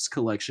Ghosts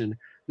collection.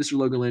 Mr.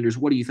 Logan Landers,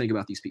 what do you think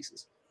about these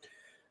pieces?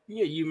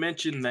 Yeah, you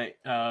mentioned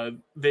that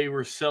they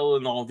were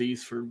selling all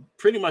these for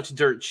pretty much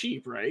dirt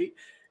cheap, right?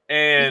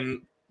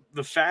 And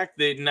the fact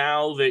that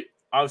now that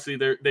obviously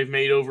they've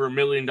made over $1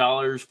 million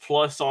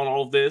plus on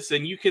all of this,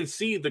 and you can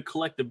see the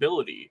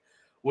collectability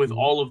with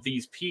all of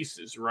these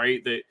pieces,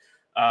 right? That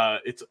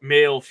it's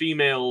male,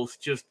 females,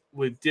 just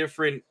with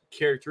different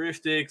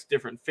characteristics,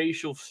 different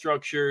facial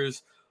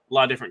structures, a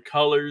lot of different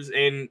colors,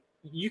 and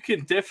you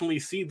can definitely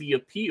see the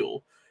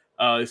appeal.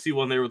 See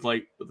one there with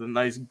the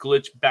nice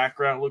glitch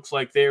background, looks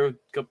like there,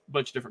 a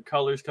bunch of different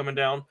colors coming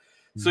down.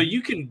 So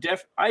you can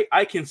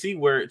I can see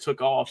where it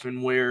took off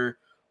and where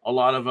a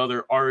lot of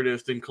other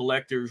artists and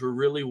collectors were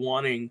really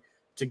wanting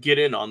to get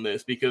in on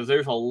this, because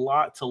there's a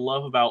lot to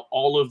love about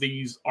all of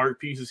these art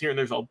pieces here, and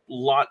there's a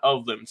lot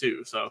of them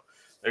too. So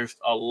there's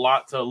a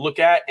lot to look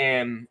at,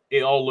 and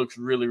it all looks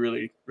really,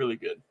 really, really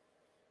good.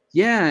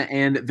 Yeah,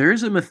 and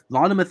there's a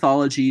lot of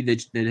mythology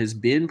that has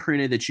been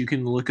printed that you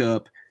can look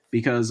up,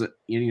 because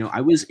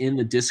I was in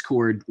the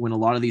Discord when a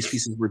lot of these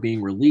pieces were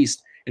being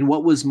released, and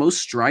what was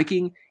most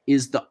striking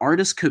is the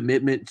artist's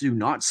commitment to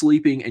not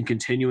sleeping and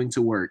continuing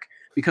to work.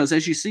 Because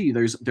as you see,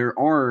 there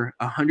are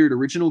 100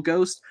 original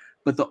ghosts,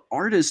 but the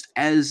artist,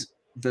 as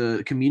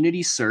the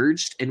community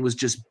surged and was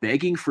just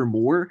begging for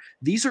more,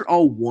 these are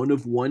all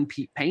one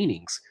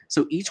paintings.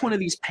 So each one of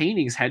these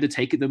paintings had to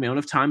take the amount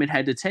of time it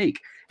had to take.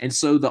 And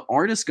so the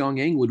artist Gong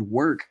Yang would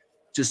work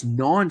just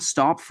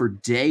nonstop for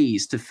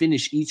days to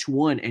finish each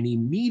one, and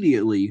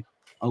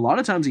a lot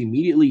of times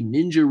immediately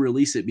ninja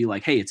release it, be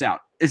like, hey, it's out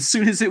as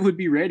soon as it would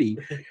be ready.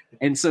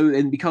 And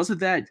because of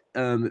that,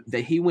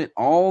 that he went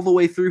all the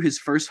way through his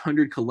first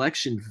 100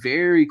 collection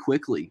very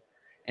quickly.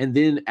 And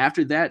then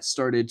after that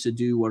started to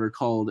do what are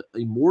called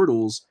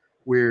immortals,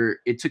 where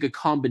it took a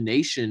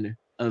combination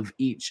of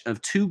each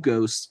of two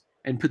ghosts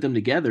and put them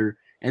together,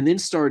 and then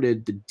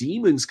started the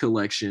demons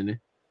collection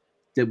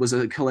that was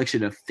a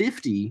collection of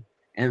 50.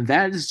 And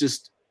that is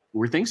just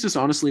where things just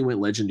honestly went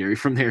legendary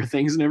from there.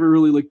 Things never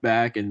really looked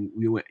back, and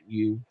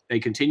they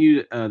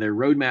continued their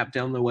roadmap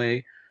down the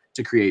way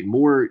to create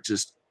more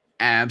just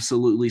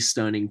absolutely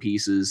stunning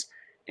pieces.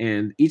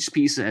 And each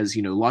piece has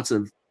lots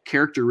of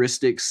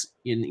characteristics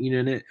in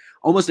it.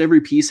 Almost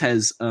every piece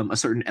has a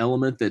certain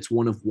element that's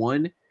one of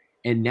one.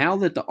 And now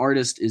that the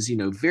artist is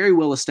very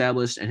well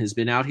established and has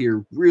been out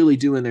here really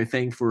doing their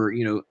thing for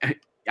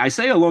I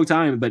say a long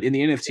time, but in the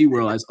NFT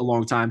world, as a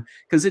long time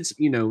because it's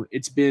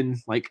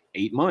been like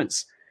 8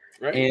 months,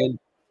 Right. and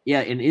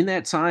yeah, and in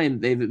that time,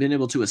 they've been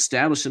able to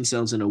establish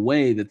themselves in a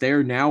way that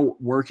they're now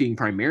working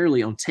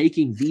primarily on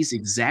taking these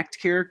exact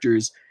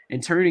characters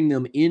and turning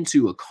them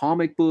into a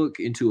comic book,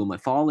 into a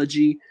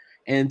mythology.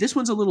 And this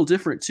one's a little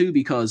different too,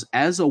 because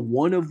as a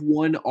one of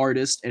one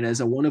artist and as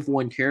a one of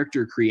one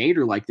character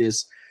creator like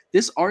this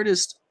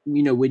artist,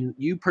 when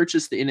you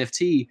purchase the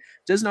NFT,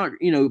 does not,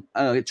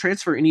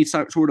 transfer any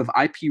sort of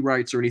IP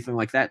rights or anything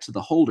like that to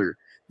the holder.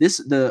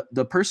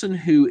 The person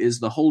who is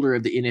the holder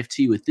of the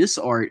NFT with this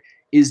art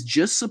is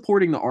just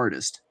supporting the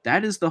artist.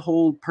 That is the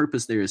whole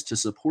purpose there, is to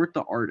support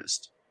the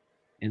artist.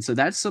 And so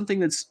that's something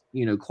that's,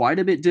 quite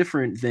a bit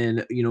different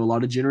than, a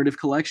lot of generative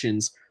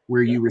collections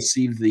where Yeah. you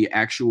receive the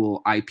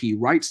actual IP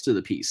rights to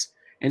the piece.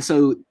 And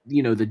so,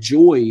 the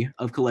joy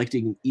of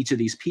collecting each of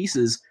these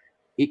pieces,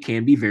 it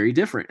can be very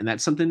different. And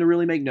that's something to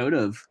really make note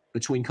of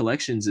between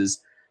collections is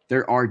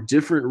there are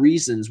different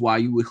reasons why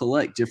you would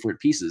collect different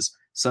pieces.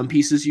 Some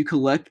pieces you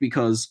collect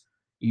because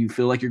you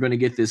feel like you're going to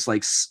get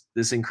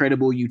this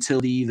incredible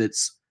utility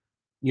that's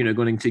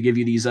going to give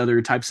you these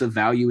other types of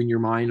value in your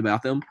mind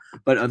about them,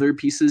 but other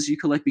pieces you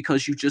collect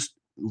because you just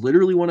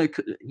literally want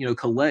to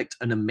collect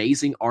an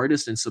amazing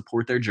artist and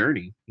support their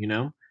journey.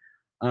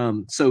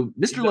 So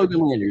Mr. Logan Exactly.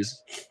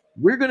 Landers,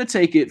 we're going to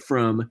take it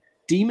from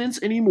demons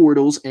and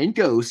immortals and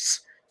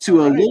ghosts All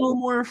to a right. little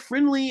more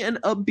friendly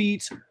and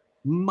upbeat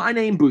My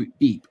Name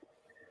Beep.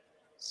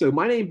 So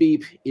My Name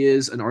Beep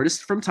is an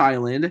artist from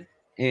Thailand,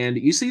 and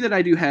you see that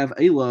I do have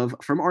a love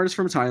from artists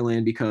from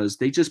Thailand because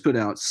they just put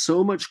out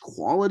so much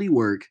quality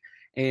work.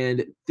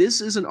 And this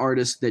is an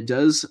artist that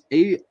does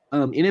a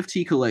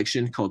NFT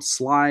collection called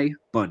Sly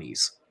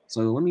Bunnies.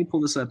 So let me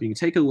pull this up and you can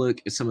take a look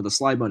at some of the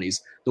Sly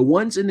Bunnies. The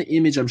ones in the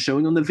image I'm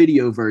showing on the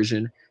video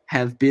version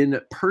have been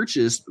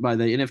purchased by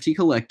the NFT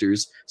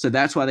collectors, so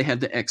that's why they have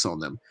the X on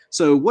them.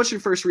 So what's your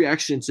first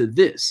reaction to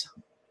this?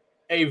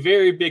 A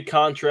very big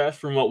contrast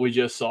from what we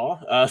just saw.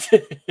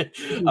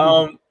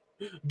 Um,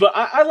 but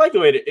I like the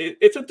way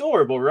it's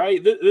adorable,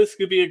 right? This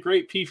could be a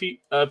great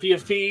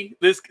PFP.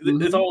 This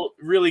it's Mhm. all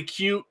really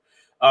cute,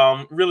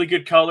 really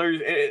good colors.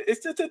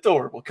 It's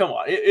adorable. Come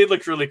on, it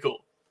looks really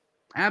cool.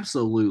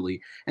 Absolutely.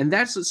 And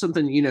that's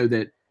something,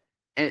 that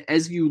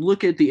as you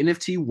look at the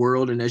NFT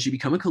world and as you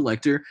become a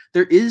collector,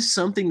 there is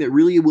something that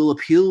really will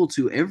appeal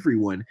to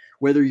everyone.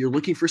 Whether you're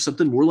looking for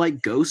something more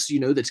like Ghosts,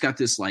 that's got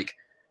this like,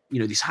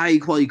 these high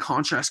quality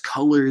contrast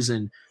colors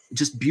and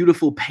just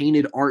beautiful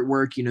painted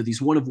artwork,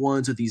 these one of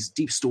ones with these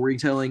deep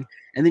storytelling.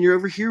 And then you're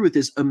over here with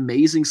this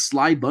amazing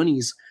Sly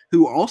Bunnies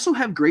who also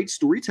have great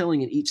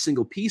storytelling in each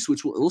single piece,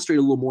 which we'll illustrate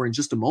a little more in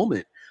just a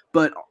moment.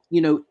 But,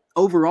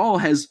 overall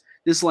has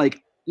this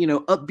like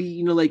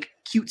upbeat, like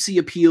cutesy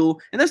appeal.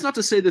 And that's not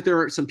to say that there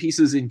aren't some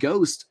pieces in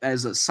Ghost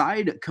as a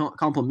side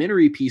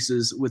complementary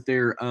pieces with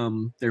their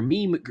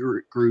meme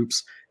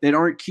groups that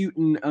aren't cute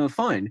and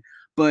fun.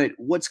 But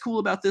what's cool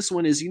about this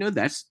one is,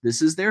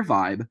 this is their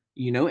vibe,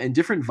 and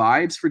different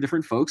vibes for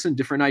different folks and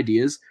different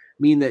ideas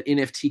mean that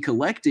NFT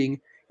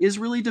collecting is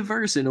really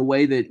diverse in a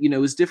way that,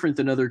 is different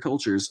than other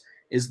cultures.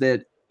 Is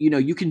that,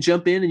 you can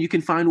jump in and you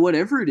can find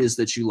whatever it is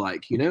that you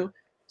like.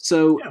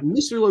 So, Yeah.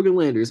 Mr. Logan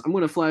Landers, I'm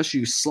going to flash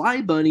you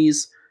Sly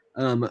Bunny's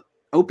um,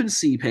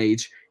 OpenSea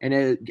page. And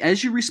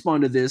as you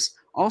respond to this,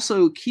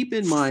 also keep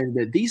in mind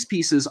that these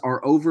pieces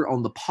are over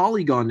on the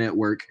Polygon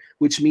network,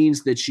 which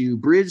means that you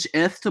bridge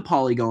ETH to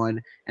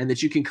Polygon and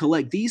that you can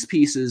collect these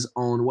pieces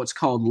on what's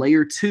called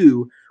Layer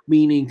 2,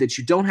 meaning that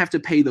you don't have to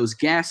pay those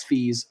gas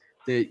fees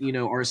that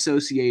are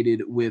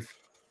associated with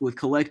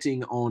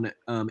collecting on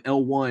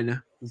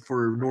L1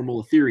 for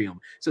normal Ethereum.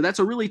 So that's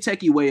a really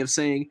techie way of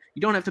saying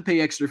you don't have to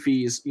pay extra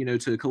fees,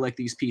 to collect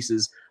these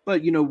pieces.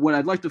 But what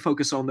I'd like to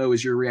focus on though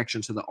is your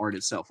reaction to the art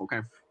itself. Okay.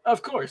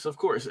 Of course, of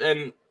course.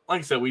 And like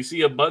I said, we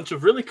see a bunch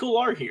of really cool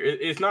art here.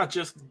 It's not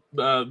just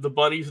the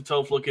bunnies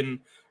itself looking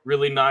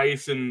really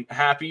nice and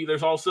happy.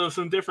 There's also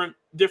some different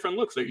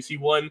looks there. You see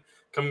one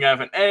coming out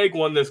of an egg,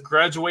 one that's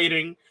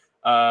graduating.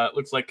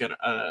 Looks like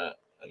a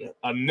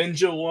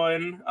ninja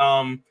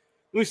one.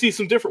 We see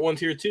some different ones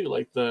here too,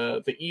 like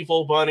the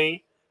evil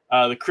bunny,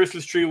 the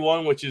Christmas tree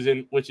one, which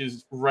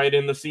is right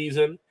in the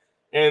season.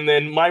 And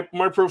then my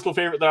personal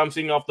favorite that I'm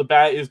seeing off the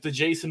bat is the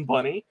Jason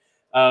bunny,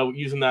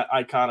 using that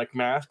iconic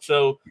mask.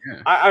 So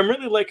Yeah. I'm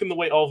really liking the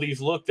way all these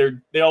look.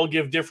 They all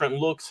give different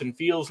looks and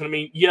feels. And I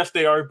mean, yes,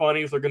 they are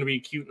bunnies. They're going to be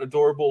cute and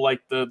adorable,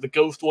 like the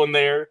ghost one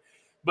there.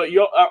 But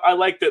I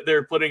like that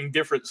they're putting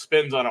different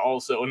spins on it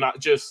also, and not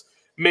just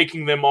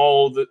making them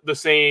all the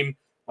same.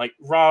 Like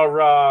rah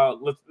rah,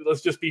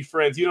 let's just be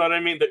friends. You know what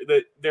I mean?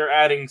 That they're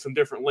adding some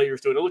different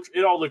layers to it.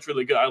 It all looks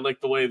really good. I like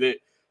the way that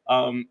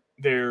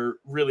They're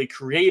really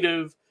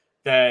creative.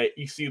 That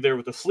you see there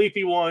with the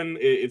sleepy one,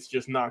 it's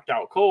just knocked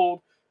out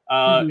cold.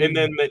 And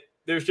then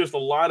there's just a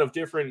lot of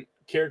different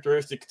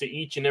characteristics to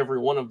each and every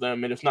one of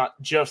them, and it's not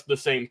just the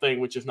same thing,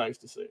 which is nice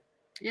to see.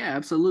 Yeah,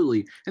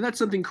 absolutely. And that's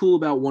something cool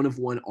about one of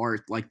one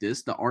art like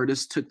this. The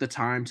artist took the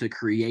time to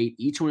create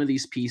each one of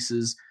these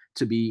pieces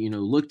to be,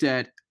 looked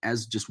at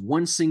as just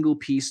one single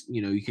piece.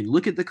 You can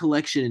look at the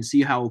collection and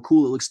see how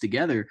cool it looks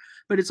together,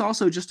 but it's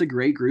also just a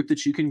great group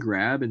that you can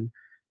grab and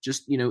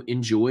just,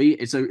 enjoy.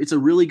 It's a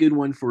really good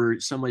one for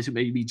somebody who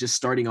may be just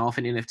starting off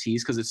in NFTs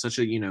because it's such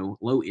a,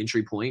 low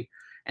entry point.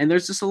 And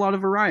there's just a lot of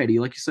variety,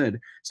 like you said.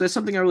 So that's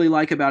something I really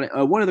like about it.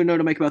 One other note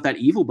to make about that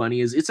Evil Bunny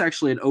is it's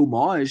actually an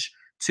homage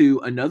to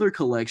another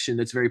collection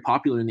that's very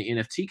popular in the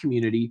NFT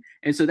community,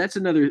 and so that's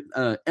another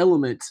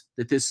element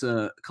that this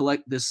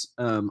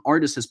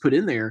artist has put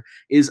in there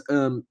is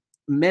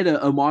meta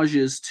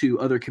homages to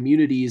other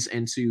communities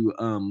and to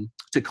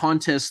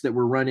contests that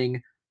were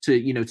running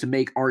to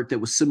make art that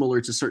was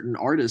similar to certain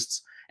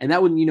artists. And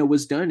that one,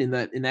 was done in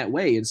that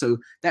way, and so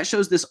that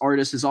shows this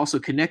artist is also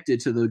connected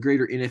to the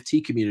greater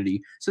NFT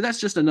community. So that's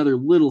just another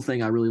little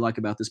thing I really like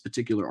about this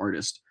particular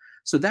artist.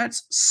 So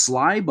that's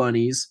Sly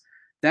Bunnies.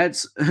 It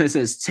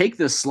says take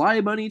the Sly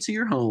Bunny to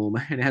your home,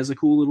 and it has a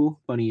cool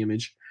little bunny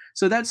image.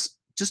 So that's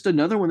just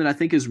another one that I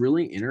think is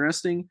really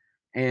interesting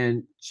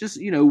and just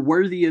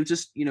worthy of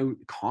just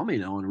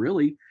comment on,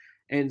 really.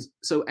 And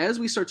so as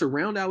we start to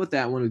round out with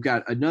that one, we've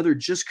got another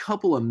just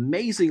couple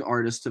amazing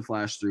artists to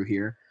flash through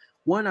here.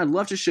 One I'd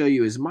love to show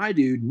you is my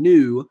dude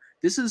New.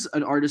 This is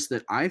an artist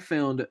that I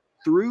found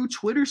through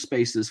Twitter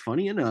Spaces,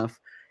 funny enough,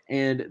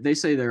 and they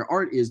say their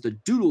art is the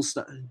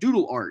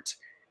doodle art.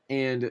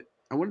 And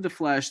I wanted to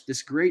flash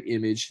this great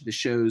image that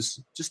shows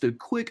just a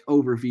quick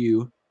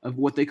overview of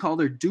what they call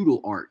their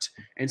doodle art.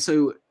 And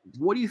so,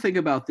 what do you think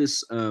about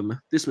this,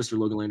 Mr.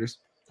 Logan Landers?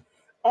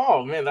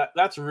 Oh man,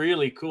 that's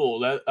really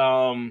cool.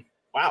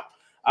 Wow,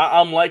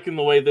 I'm liking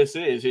the way this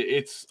is.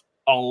 It's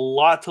a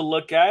lot to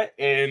look at,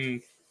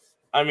 and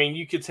I mean,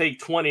 you could take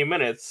 20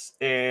 minutes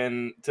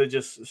and to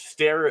just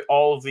stare at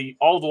all the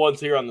ones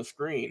here on the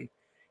screen,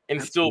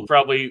 and still Absolutely.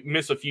 probably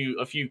miss a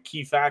few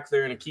key facts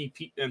there and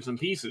and some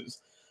pieces.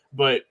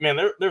 But man,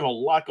 there's a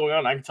lot going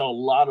on. I can tell a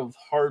lot of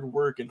hard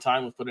work and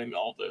time was put into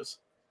all this.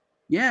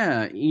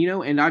 Yeah,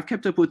 and I've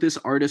kept up with this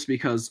artist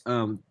because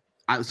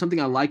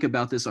something I like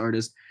about this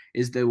artist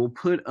is they will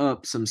put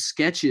up some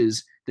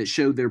sketches that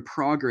show their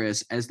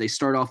progress as they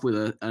start off with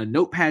a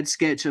notepad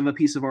sketch of a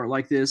piece of art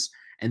like this,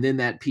 and then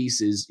that piece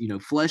is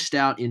fleshed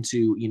out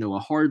into a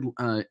hard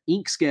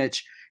ink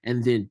sketch,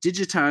 and then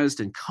digitized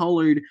and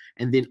colored,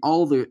 and then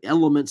all the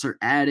elements are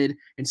added,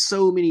 and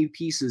so many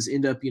pieces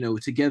end up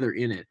together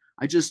in it.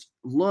 I just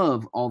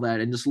love all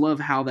that and just love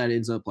how that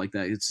ends up like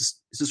that.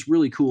 It's just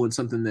really cool and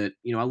something that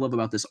I love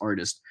about this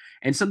artist.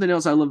 And something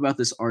else I love about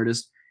this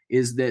artist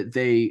is that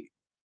they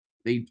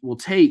will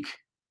take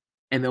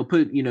and they'll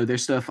put their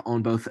stuff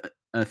on both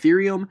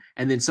Ethereum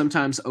and then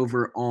sometimes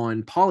over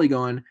on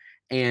Polygon,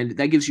 and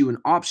that gives you an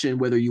option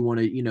whether you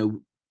want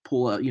to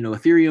pull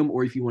Ethereum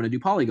or if you want to do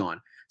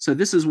Polygon. So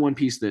this is one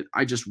piece that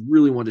I just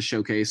really want to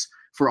showcase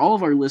for all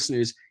of our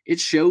listeners. It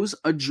shows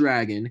a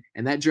dragon,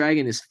 and that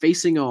dragon is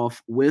facing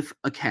off with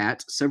a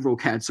cat. Several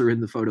cats are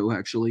in the photo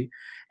actually.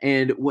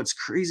 And what's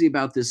crazy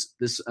about this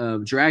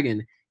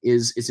dragon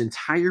is its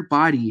entire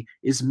body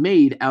is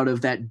made out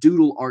of that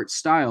doodle art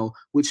style,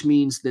 which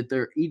means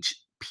that each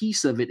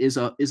piece of it is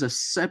a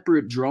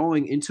separate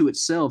drawing into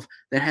itself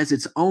that has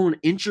its own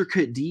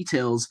intricate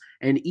details,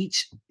 and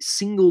each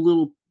single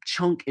little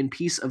chunk and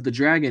piece of the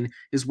dragon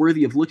is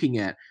worthy of looking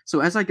at. So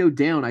as I go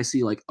down, I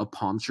see like a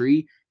palm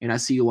tree, and I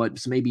see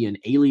what's maybe an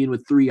alien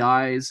with 3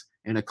 eyes,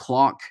 and a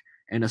clock,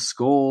 and a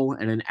skull,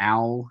 and an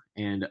owl,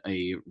 and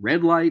a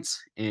red light,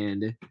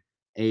 and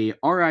a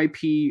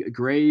RIP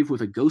grave with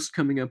a ghost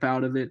coming up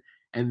out of it,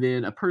 and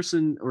then a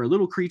person or a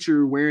little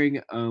creature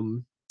wearing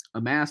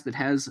a mask that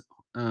has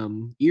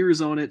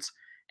ears on it,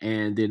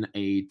 and then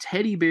a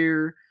teddy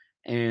bear,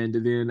 and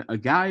then a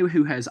guy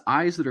who has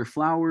eyes that are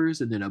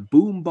flowers, and then a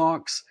boom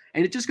box,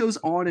 and it just goes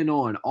on and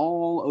on,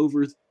 all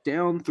over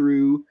down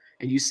through,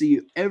 and you see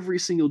every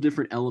single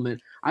different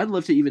element. I'd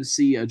love to even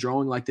see a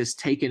drawing like this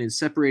taken and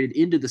separated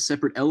into the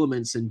separate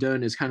elements and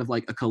done as kind of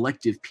like a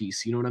collective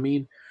piece. You know what I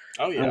mean?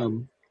 Oh yeah.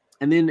 Um,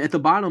 and then at the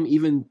bottom,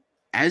 even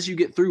as you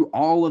get through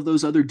all of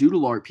those other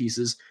doodle art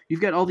pieces, you've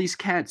got all these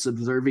cats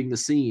observing the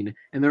scene,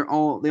 and they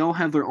all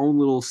have their own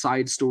little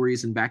side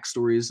stories and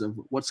backstories of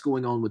what's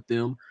going on with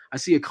them. I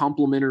see a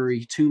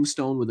complimentary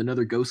tombstone with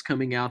another ghost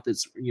coming out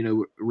that's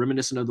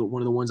reminiscent of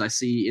one of the ones I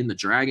see in the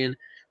dragon.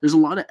 There's a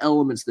lot of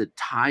elements that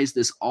ties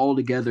this all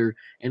together,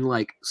 and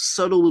like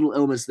subtle little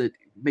elements that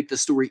make the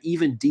story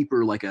even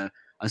deeper, like a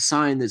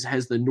sign that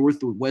has the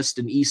north, west,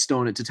 and east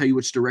on it to tell you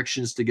which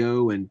directions to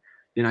go. And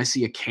then I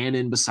see a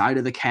cannon beside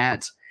of the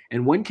cat,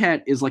 and one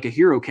cat is like a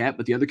hero cat,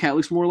 but the other cat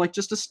looks more like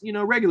just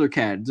a regular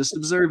cat, just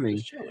observing.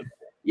 Just chilling.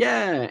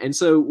 Yeah, and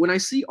so when I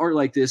see art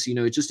like this,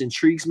 it just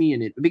intrigues me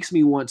and it makes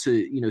me want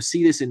to,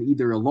 see this in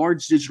either a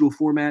large digital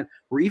format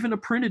or even a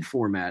printed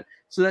format.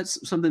 So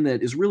that's something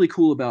that is really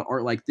cool about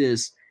art like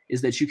this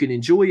is that you can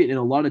enjoy it in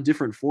a lot of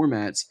different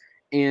formats.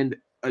 And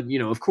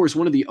of course,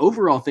 one of the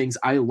overall things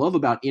I love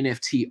about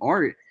NFT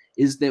art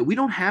is that we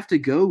don't have to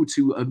go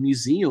to a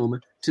museum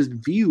to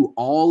view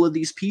all of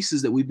these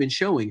pieces that we've been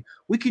showing.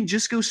 We can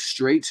just go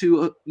straight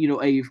to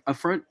a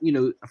front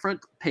a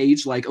front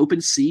page like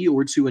OpenSea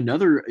or to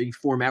another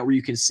format where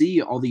you can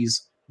see all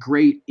these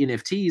great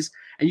NFTs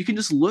and you can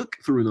just look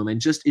through them and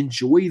just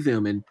enjoy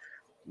them, and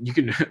you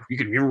can you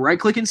can even right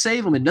click and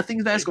save them and nothing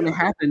There that's you going to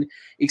go. happen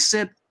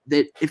except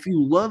that if you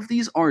love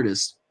these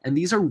artists and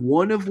these are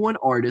one of one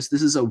artists,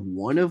 this is a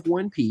one of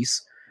one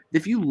piece.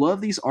 If you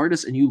love these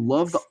artists and you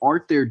love the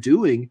art they're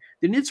doing,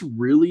 then it's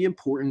really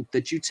important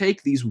that you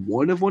take these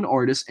one of one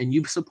artists and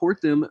you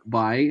support them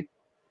by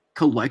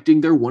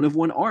collecting their one of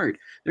one art.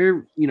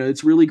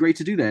 It's really great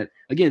to do that.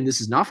 Again,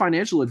 this is not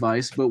financial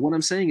advice, but what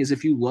I'm saying is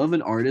if you love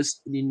an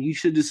artist, then you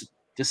should just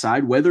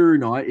decide whether or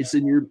not it's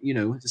in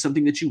your,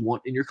 something that you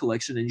want in your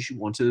collection and you should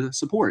want to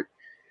support.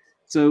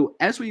 So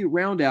as we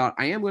round out,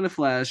 I am going to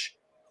flash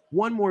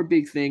one more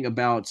big thing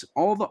about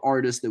all the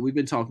artists that we've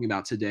been talking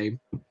about today.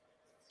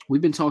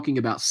 We've been talking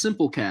about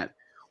Simple Cat.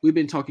 We've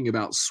been talking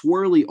about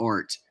swirly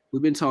art.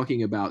 We've been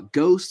talking about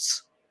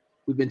ghosts.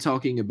 We've been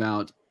talking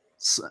about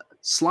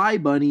Sly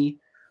Bunny.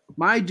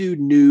 My dude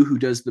New, who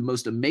does the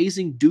most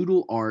amazing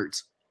doodle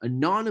art.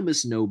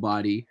 Anonymous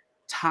Nobody.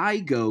 Thai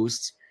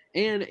Ghosts.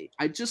 And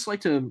I'd just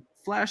like to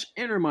flash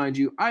and remind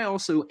you, I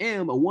also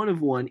am a one of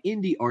one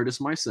indie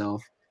artist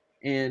myself.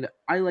 And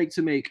I like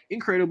to make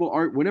incredible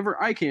art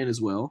whenever I can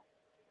as well.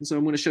 And so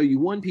I'm going to show you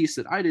one piece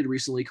that I did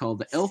recently called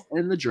The Elf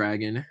and the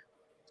Dragon.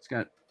 It's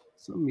got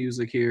some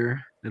music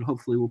here that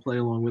hopefully will play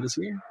along with us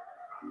here.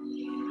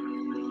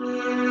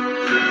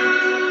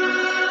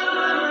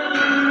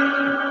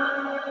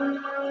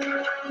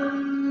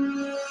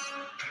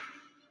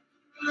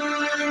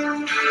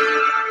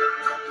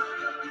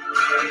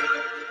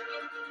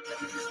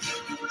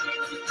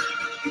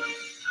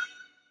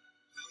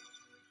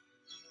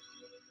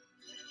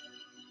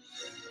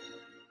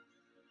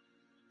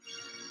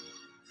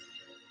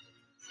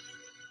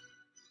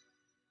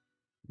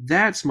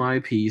 That's my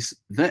piece,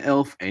 The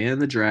Elf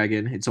and the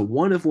Dragon. It's a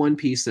one of one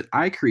piece that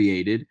I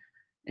created.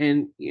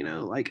 And,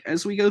 like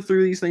as we go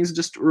through these things,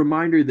 just a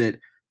reminder that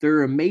there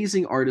are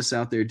amazing artists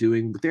out there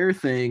doing their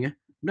thing. I'm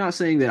not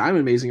saying that I'm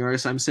an amazing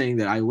artist. I'm saying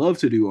that I love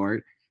to do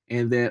art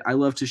and that I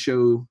love to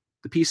show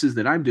the pieces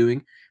that I'm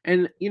doing.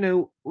 And,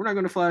 we're not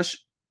going to flash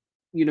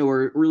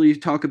or really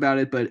talk about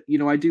it. But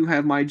I do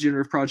have my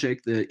generative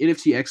project, the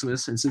NFT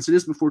Xmas, and since it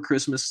is before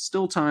Christmas,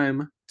 still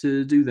time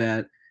to do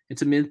that and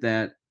to mint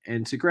that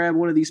and to grab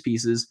one of these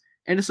pieces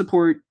and to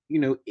support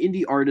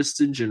indie artists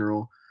in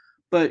general.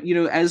 But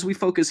as we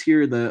focus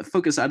here, the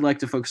focus I'd like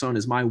to focus on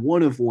is my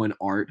one of one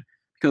art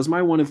because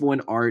my one of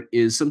one art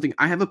is something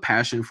I have a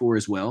passion for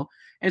as well.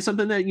 And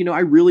something that I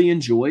really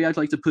enjoy. I'd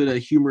like to put a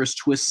humorous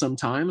twist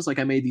sometimes, like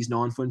I made these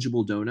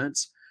non-fungible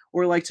donuts,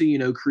 or I like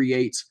to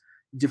create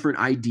different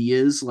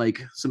ideas,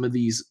 like some of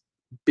these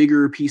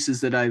bigger pieces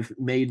that I've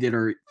made that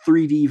are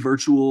 3D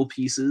virtual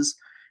pieces.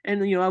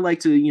 And I like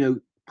to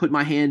put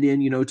my hand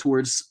in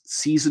towards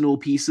seasonal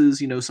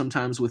pieces,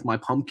 sometimes with my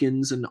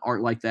pumpkins and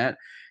art like that,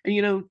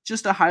 and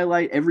just to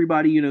highlight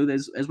everybody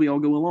as we all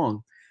go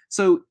along.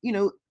 So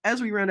as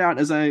we round out,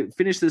 as I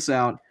finish this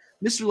out,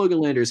 Mr. Logan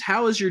Landers,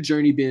 how has your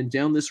journey been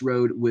down this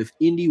road with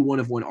indie one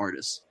of one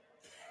artists?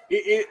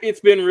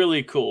 It's been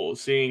really cool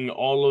seeing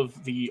all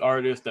of the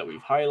artists that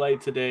we've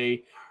highlighted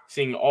today,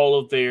 seeing all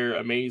of their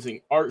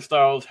amazing art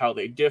styles, how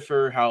they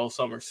differ, how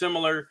some are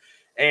similar,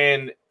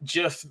 and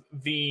just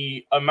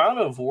the amount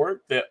of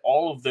work that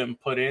all of them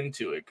put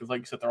into it. Because,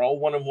 like I said, they're all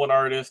one of one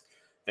artists.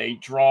 They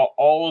draw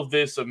all of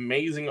this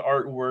amazing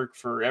artwork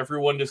for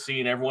everyone to see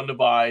and everyone to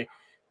buy,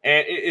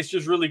 and it's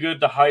just really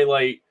good to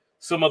highlight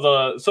some of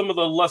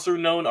the lesser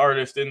known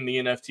artists in the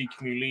NFT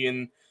community,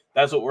 and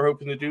that's what we're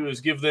hoping to do is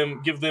give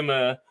them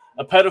a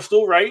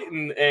pedestal, right,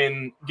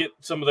 and get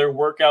some of their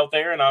work out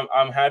there. And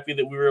I'm happy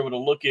that we were able to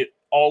look at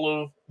all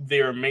of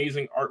their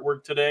amazing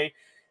artwork today,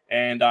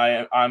 and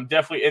I'm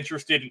definitely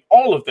interested in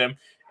all of them,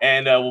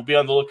 and we'll be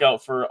on the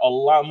lookout for a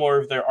lot more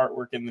of their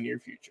artwork in the near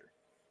future.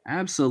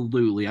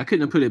 Absolutely. I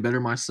couldn't have put it better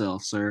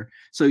myself, sir.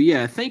 So,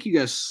 yeah, thank you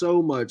guys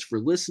so much for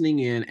listening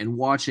in and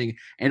watching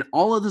and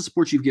all of the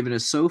support you've given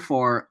us so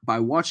far by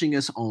watching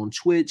us on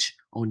Twitch,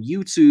 on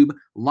YouTube,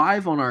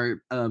 live on our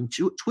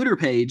Twitter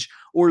page,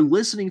 or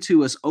listening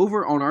to us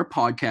over on our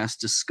podcast,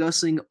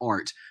 Discussing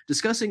Art.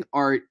 Discussing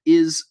Art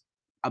is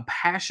a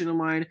passion of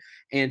mine,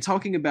 and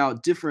talking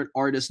about different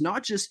artists,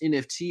 not just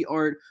NFT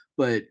art,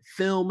 but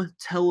film,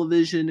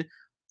 television,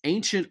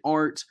 ancient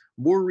art,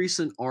 more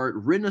recent art,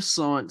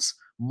 Renaissance,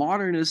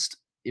 modernist,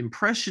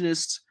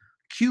 impressionists,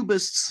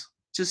 cubists,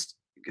 just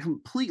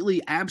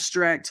completely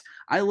abstract.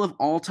 I love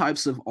all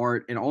types of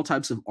art and all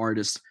types of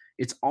artists.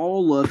 It's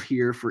all love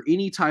here for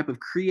any type of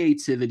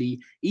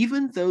creativity,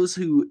 even those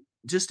who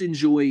just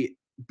enjoy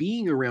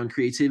being around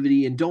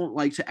creativity and don't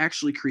like to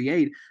actually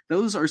create,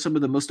 those are some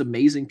of the most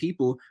amazing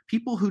people.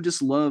 People who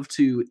just love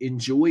to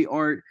enjoy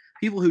art,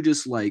 people who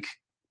just like,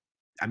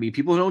 I mean,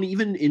 people don't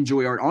even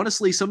enjoy art.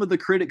 Honestly, some of the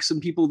critics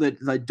and people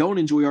that don't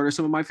enjoy art are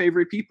some of my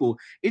favorite people.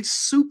 It's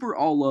super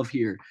all love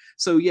here.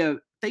 So yeah,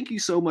 thank you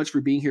so much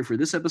for being here for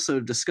this episode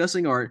of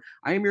Discussing Art.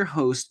 I am your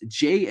host,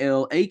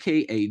 JL,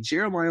 aka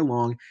Jeremiah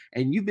Long,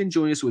 and you've been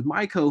joining us with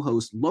my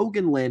co-host,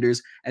 Logan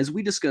Landers, as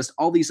we discussed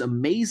all these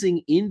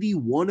amazing indie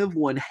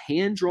one-of-one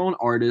hand-drawn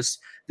artists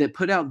that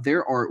put out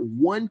their art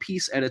one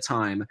piece at a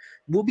time.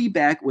 We'll be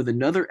back with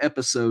another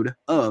episode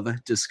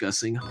of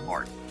Discussing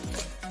Art.